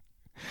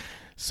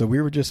 So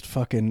we were just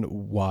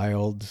fucking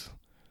wild,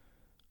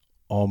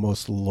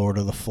 almost Lord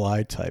of the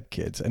Fly type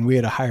kids. And we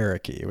had a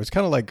hierarchy. It was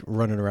kind of like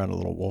running around a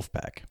little wolf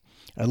pack,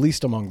 at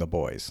least among the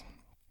boys.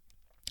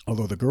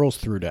 Although the girls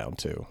threw down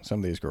too. Some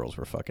of these girls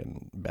were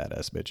fucking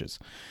badass bitches.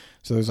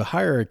 So there's a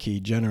hierarchy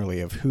generally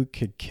of who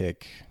could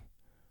kick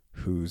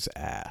whose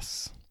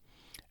ass.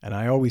 And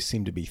I always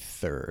seemed to be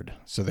third.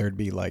 So there'd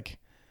be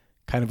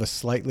kind of a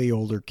slightly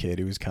older kid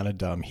who was kind of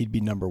dumb. He'd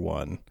be number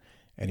one.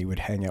 And he would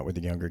hang out with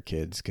the younger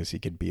kids because he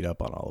could beat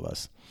up on all of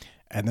us.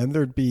 And then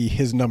there'd be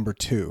his number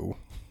two,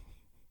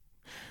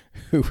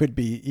 who would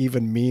be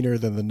even meaner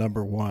than the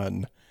number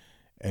one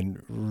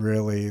and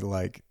really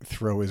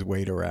throw his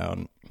weight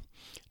around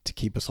to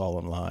keep us all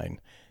in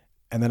line.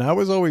 And then I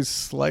was always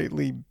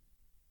slightly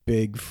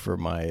big for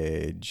my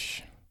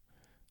age.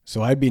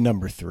 So I'd be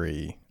number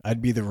three. I'd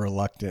be the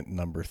reluctant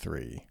number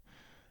three.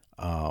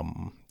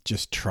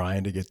 Just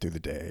trying to get through the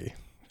day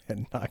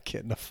and not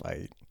get in a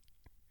fight.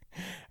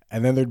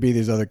 And then there'd be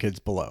these other kids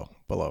below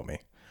me.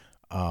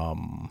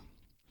 And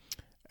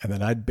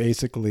then I'd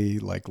basically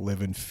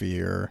live in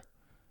fear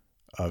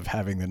of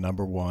having the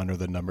number one or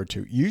the number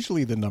two,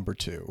 usually the number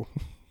two,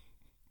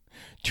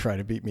 try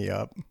to beat me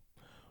up,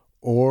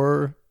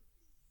 or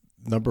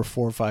number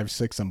 4, 5,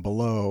 6 and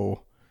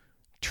below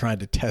trying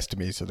to test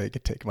me so they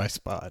could take my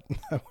spot.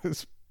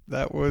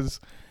 That was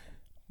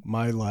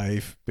my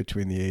life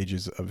between the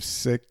ages of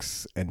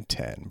 6 and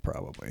 10,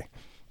 probably.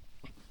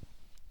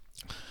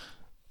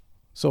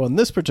 So on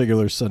this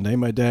particular Sunday,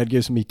 my dad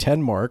gives me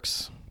 10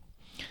 marks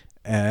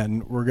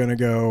and I'm going to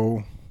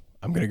go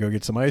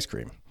get some ice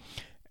cream.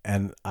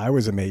 And I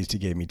was amazed he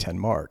gave me 10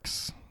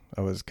 marks.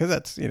 Cause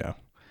that's,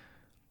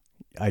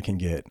 I can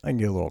get a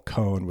little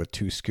cone with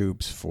 2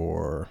 scoops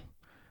for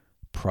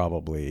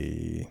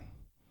probably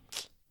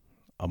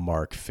a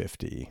mark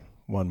 50,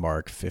 1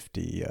 mark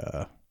 50,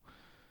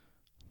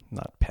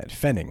 not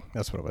pfennig.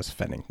 That's what it was.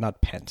 Pfennig,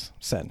 not pence,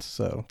 cents.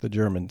 So the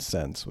German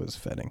cents was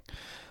pfennig.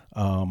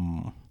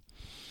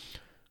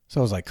 So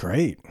I was like,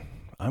 great.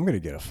 I'm going to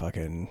get a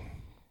fucking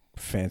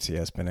fancy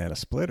ass banana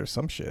split or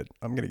some shit.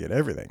 I'm going to get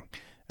everything.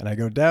 And I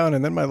go down,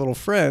 and then my little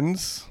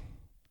friends,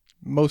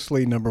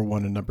 mostly number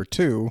one and number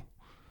two,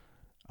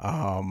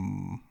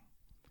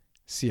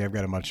 see I've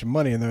got a bunch of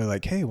money, and they're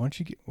like, hey,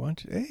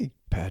 hey,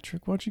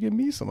 Patrick, why don't you get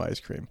me some ice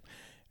cream?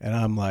 And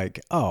I'm like,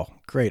 oh,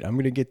 great. I'm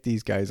going to get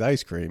these guys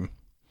ice cream,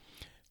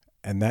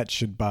 and that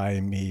should buy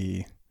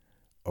me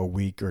a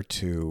week or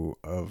two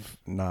of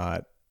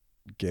not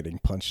getting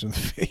punched in the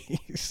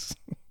face.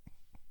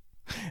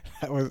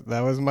 that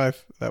was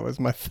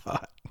my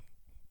thought.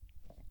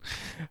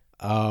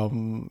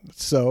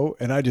 So,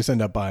 and I just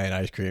end up buying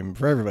ice cream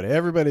for everybody.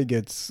 Everybody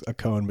gets a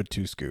cone with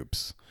 2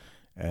 scoops,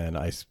 and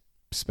I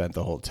spent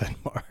the whole 10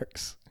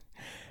 marks.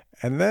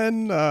 And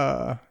then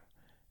I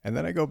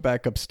go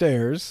back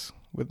upstairs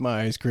with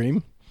my ice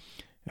cream,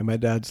 and my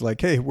dad's like,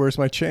 hey, where's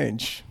my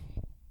change?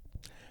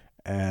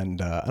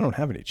 And I don't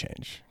have any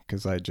change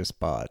because I just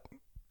bought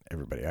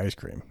everybody ice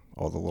cream,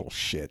 all the little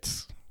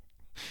shits.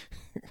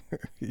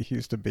 He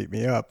used to beat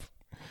me up,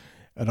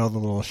 and all the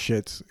little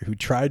shits who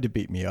tried to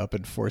beat me up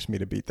and forced me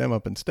to beat them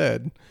up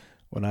instead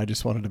when I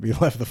just wanted to be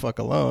left the fuck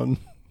alone.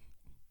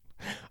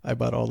 I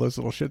bought all those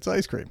little shits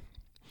ice cream.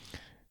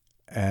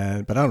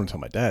 But I don't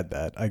tell my dad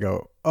that. I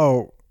go,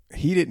 oh,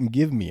 he didn't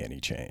give me any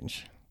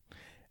change.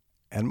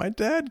 And my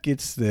dad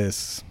gets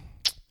this.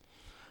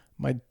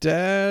 My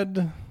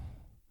dad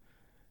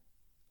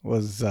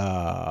was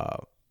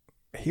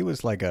he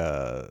was like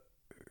a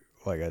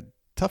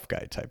tough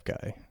guy type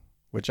guy,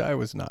 which I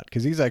was not,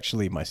 because he's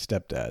actually my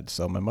stepdad.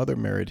 So my mother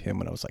married him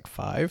when I was like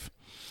 5,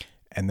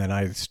 and then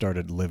I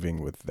started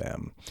living with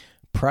them.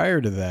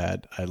 Prior to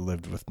that, I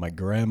lived with my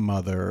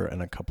grandmother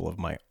and a couple of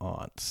my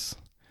aunts.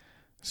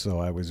 So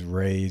I was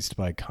raised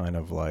by kind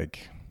of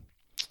like,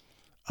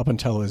 up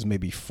until I was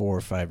maybe 4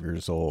 or 5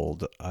 years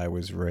old, I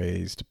was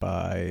raised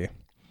by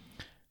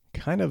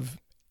kind of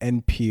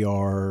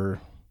NPR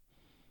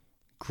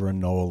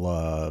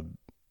granola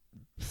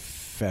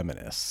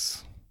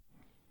feminists.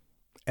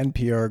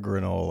 NPR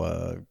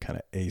granola kind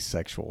of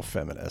asexual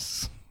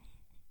feminists.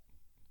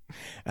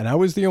 And I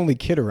was the only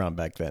kid around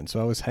back then, so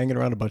I was hanging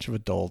around a bunch of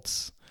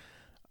adults.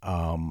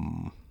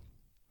 So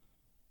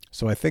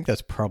I think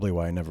that's probably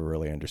why I never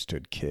really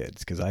understood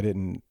kids, because I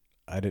didn't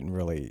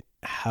really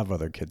have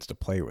other kids to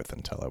play with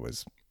until I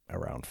was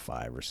around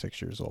 5 or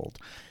 6 years old.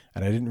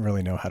 And I didn't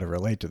really know how to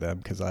relate to them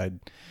because I'd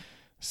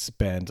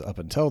spent up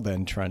until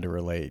then trying to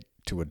relate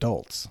to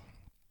adults,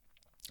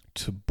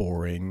 to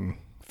boring,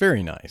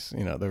 very nice.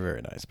 You know, they're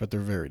very nice, but they're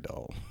very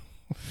dull.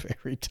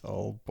 Very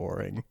dull,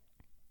 boring.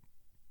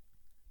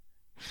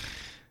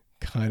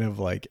 Kind of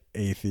like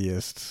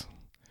atheist,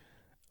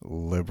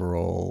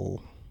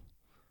 liberal,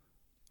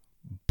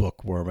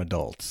 bookworm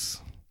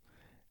adults.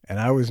 And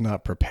I was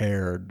not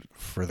prepared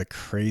for the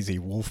crazy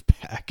wolf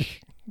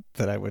pack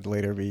that I would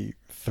later be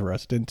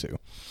thrust into.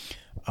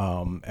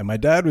 And my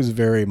dad was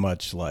very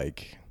much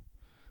like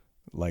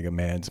a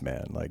man's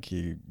man. Like,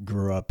 he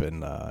grew up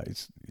in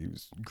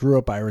grew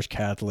up Irish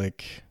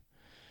Catholic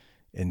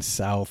in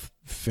South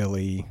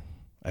Philly.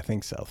 I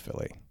think South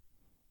Philly.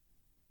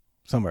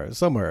 Somewhere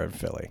in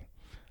Philly.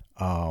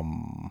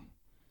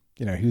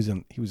 You know, he was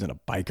in a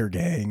biker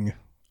gang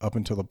up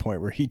until the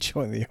point where he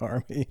joined the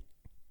army.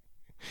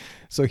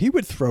 So he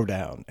would throw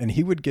down, and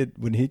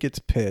when he gets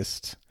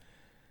pissed,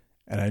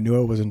 and I knew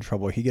I was in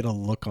trouble, he'd get a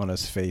look on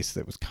his face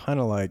that was kind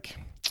of like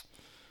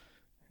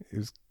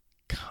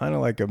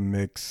a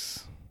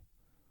mix.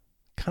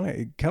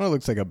 It kind of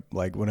looks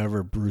like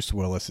whenever Bruce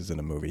Willis is in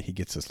a movie, he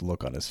gets this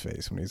look on his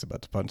face when he's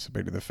about to punch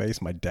somebody in the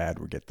face. My dad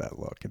would get that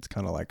look. It's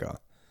kind of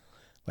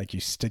like you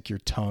stick your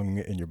tongue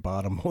in your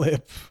bottom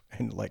lip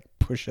and like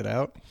push it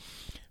out.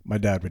 My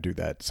dad would do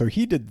that. So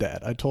he did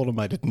that. I told him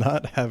I did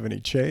not have any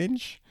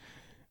change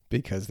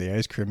because the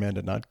ice cream man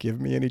did not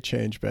give me any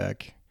change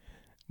back.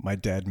 My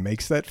dad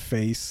makes that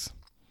face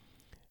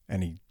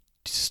and he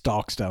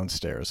stalks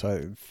downstairs. So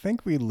I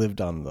think we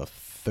lived on the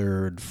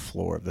 3rd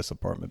floor of this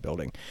apartment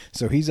building.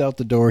 So he's out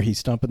the door. He's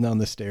stomping down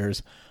the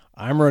stairs.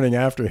 I'm running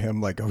after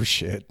him like, oh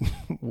shit,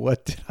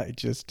 what did I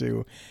just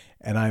do?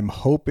 And I'm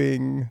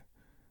hoping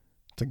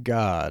to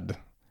God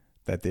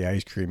that the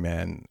ice cream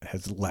man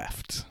has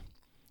left.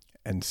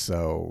 And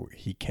so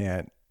he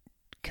can't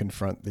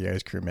confront the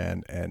ice cream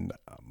man, and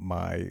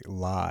my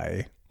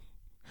lie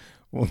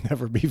will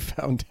never be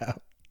found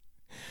out.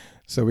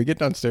 So we get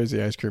downstairs,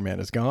 the ice cream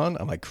man is gone.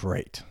 I'm like,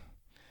 great.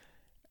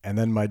 And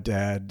then my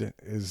dad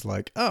is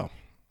like, oh.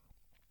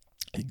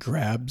 He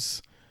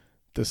grabs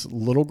this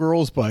little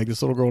girl's bike,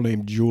 this little girl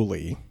named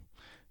Julie,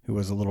 who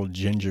was a little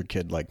ginger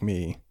kid like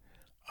me.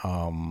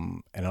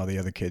 And all the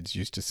other kids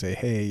used to say,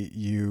 hey,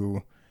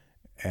 you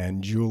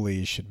and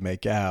Julie should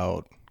make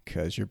out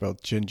because you're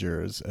both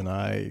gingers. And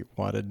I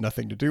wanted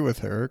nothing to do with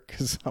her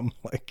because I'm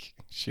like,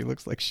 she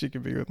looks like she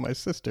could be with my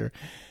sister.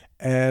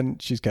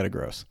 And she's kind of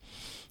gross.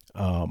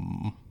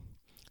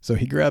 So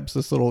he grabs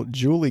this little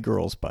Julie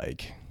girl's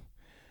bike.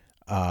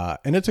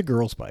 And it's a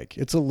girl's bike.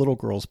 It's a little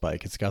girl's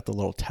bike. It's got the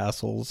little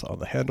tassels on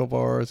the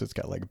handlebars. It's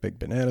got like a big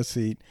banana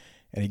seat.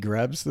 And he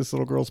grabs this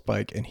little girl's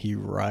bike and he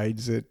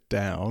rides it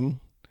down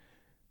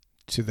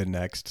to the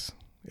next.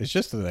 It's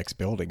just the next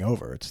building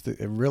over.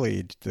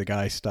 The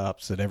guy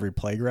stops at every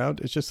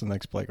playground. It's just the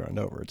next playground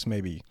over. It's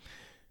maybe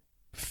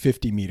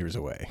 50 meters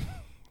away.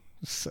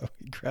 So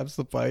he grabs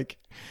the bike.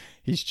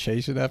 He's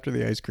chasing after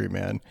the ice cream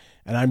man.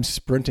 And I'm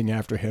sprinting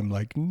after him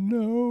like,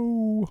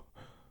 no.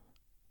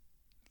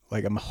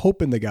 Like I'm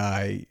hoping the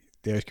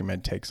ice cream man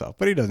takes off.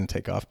 But he doesn't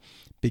take off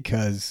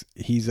because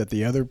he's at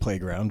the other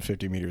playground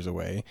 50 meters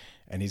away.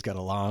 And he's got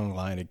a long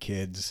line of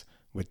kids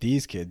with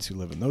these kids who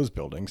live in those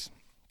buildings.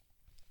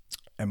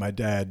 And my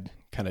dad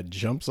kind of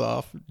jumps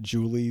off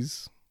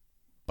Julie's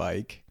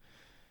bike,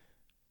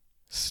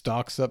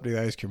 stalks up to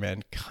the ice cream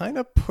man, kind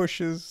of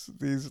pushes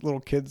these little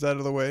kids out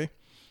of the way,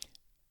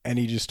 and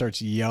he just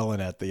starts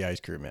yelling at the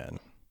ice cream man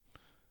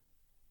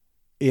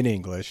in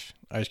English.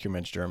 Ice cream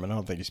man's German. I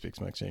don't think he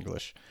speaks much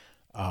English.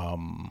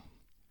 And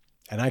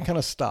I kind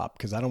of stop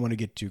because I don't want to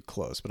get too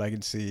close, but I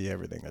can see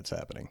everything that's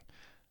happening.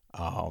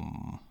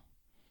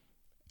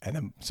 And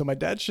then, so my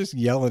dad's just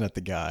yelling at the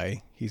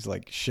guy. He's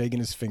like shaking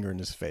his finger in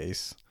his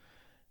face.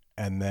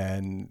 And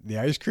then the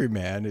ice cream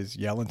man is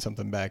yelling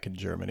something back in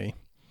Germany.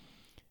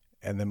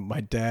 And then my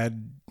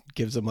dad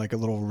gives him like a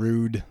little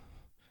rude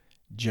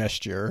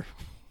gesture.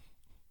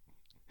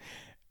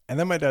 And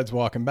then my dad's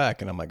walking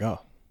back and I'm like, oh,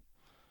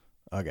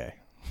 okay,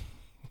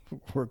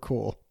 we're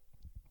cool.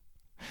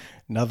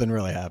 Nothing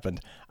really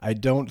happened. I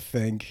don't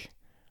think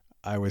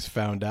I was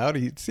found out.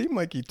 It seemed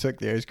like he took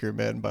the ice cream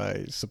man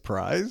by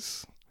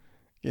surprise.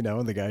 You know,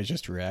 and the guy's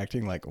just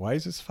reacting like, why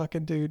is this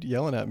fucking dude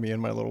yelling at me in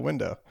my little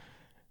window?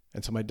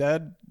 And so my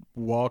dad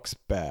walks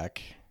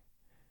back,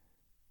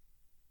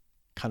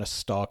 kind of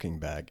stalking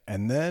back.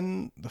 And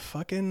then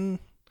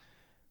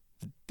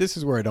this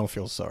is where I don't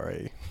feel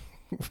sorry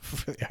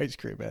for the ice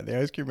cream man. The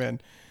ice cream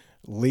man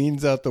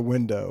leans out the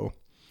window,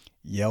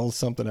 yells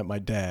something at my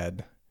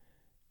dad.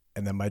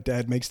 And then my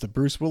dad makes the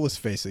Bruce Willis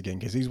face again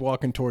because he's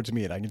walking towards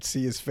me and I can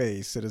see his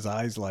face and his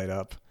eyes light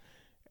up.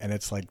 And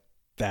it's like,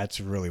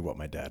 that's really what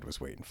my dad was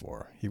waiting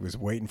for. He was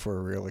waiting for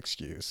a real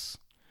excuse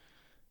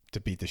to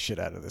beat the shit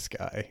out of this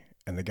guy.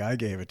 And the guy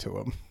gave it to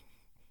him.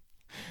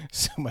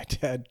 So my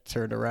dad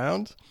turned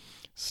around,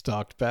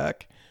 stalked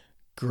back,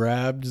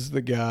 grabs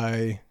the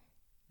guy,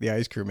 the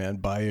ice cream man,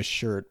 by his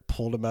shirt,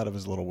 pulled him out of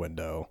his little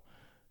window,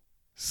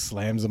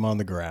 slams him on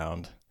the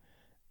ground,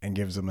 and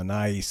gives him a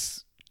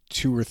nice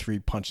 2 or 3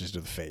 punches to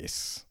the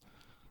face.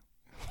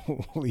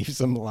 Leaves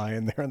him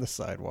lying there on the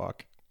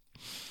sidewalk.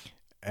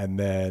 And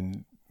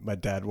then my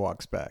dad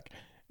walks back.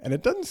 And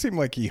it doesn't seem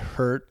like he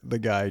hurt the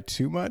guy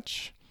too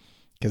much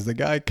because the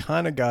guy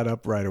kind of got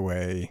up right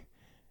away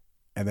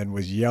and then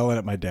was yelling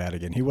at my dad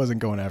again. He wasn't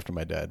going after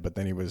my dad, but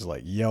then he was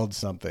like yelled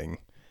something.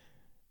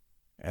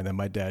 And then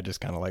my dad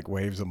just kind of like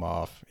waves him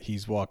off.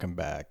 He's walking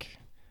back,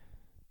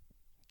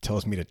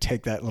 tells me to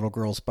take that little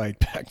girl's bike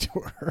back to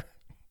her.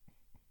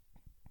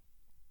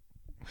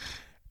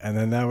 And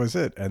then that was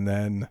it. And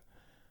then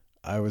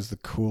I was the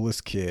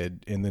coolest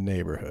kid in the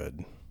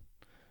neighborhood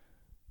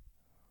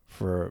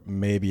for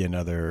maybe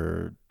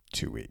another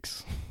 2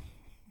 weeks.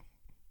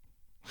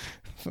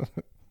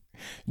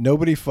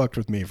 Nobody fucked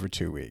with me for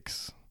 2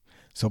 weeks.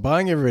 So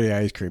buying everybody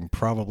ice cream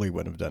probably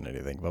wouldn't have done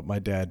anything, but my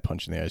dad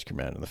punching the ice cream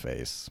man in the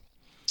face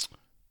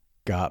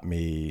got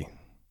me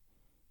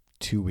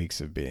 2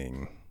 weeks of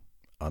being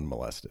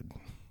unmolested.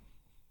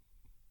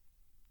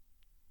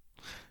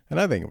 And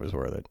I think it was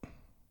worth it.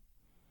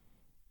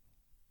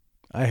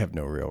 I have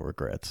no real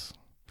regrets.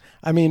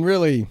 I mean,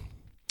 really,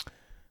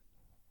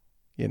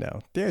 you know,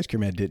 the ice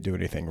cream man didn't do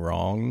anything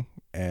wrong,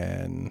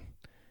 and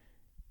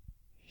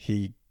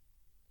he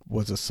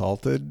was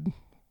assaulted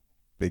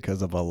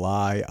because of a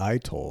lie I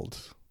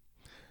told.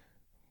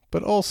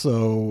 But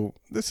also,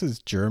 this is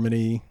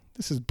Germany.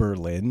 This is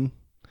Berlin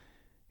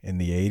in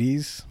the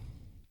 80s.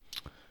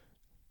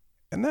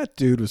 And that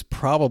dude was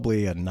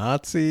probably a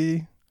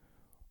Nazi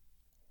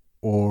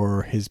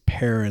or his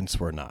parents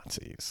were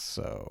Nazis.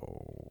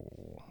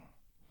 So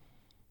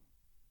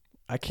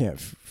I can't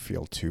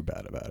feel too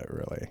bad about it,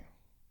 really.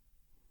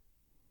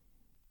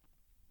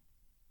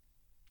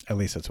 At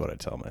least that's what I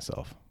tell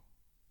myself.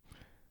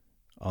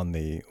 On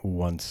the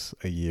once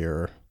a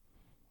year,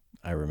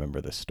 I remember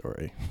this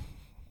story.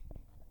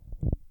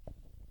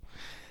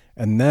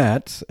 And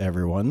that,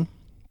 everyone,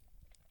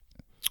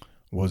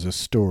 was a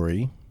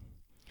story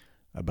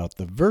about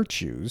the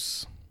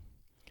virtues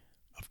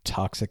of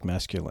toxic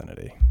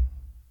masculinity.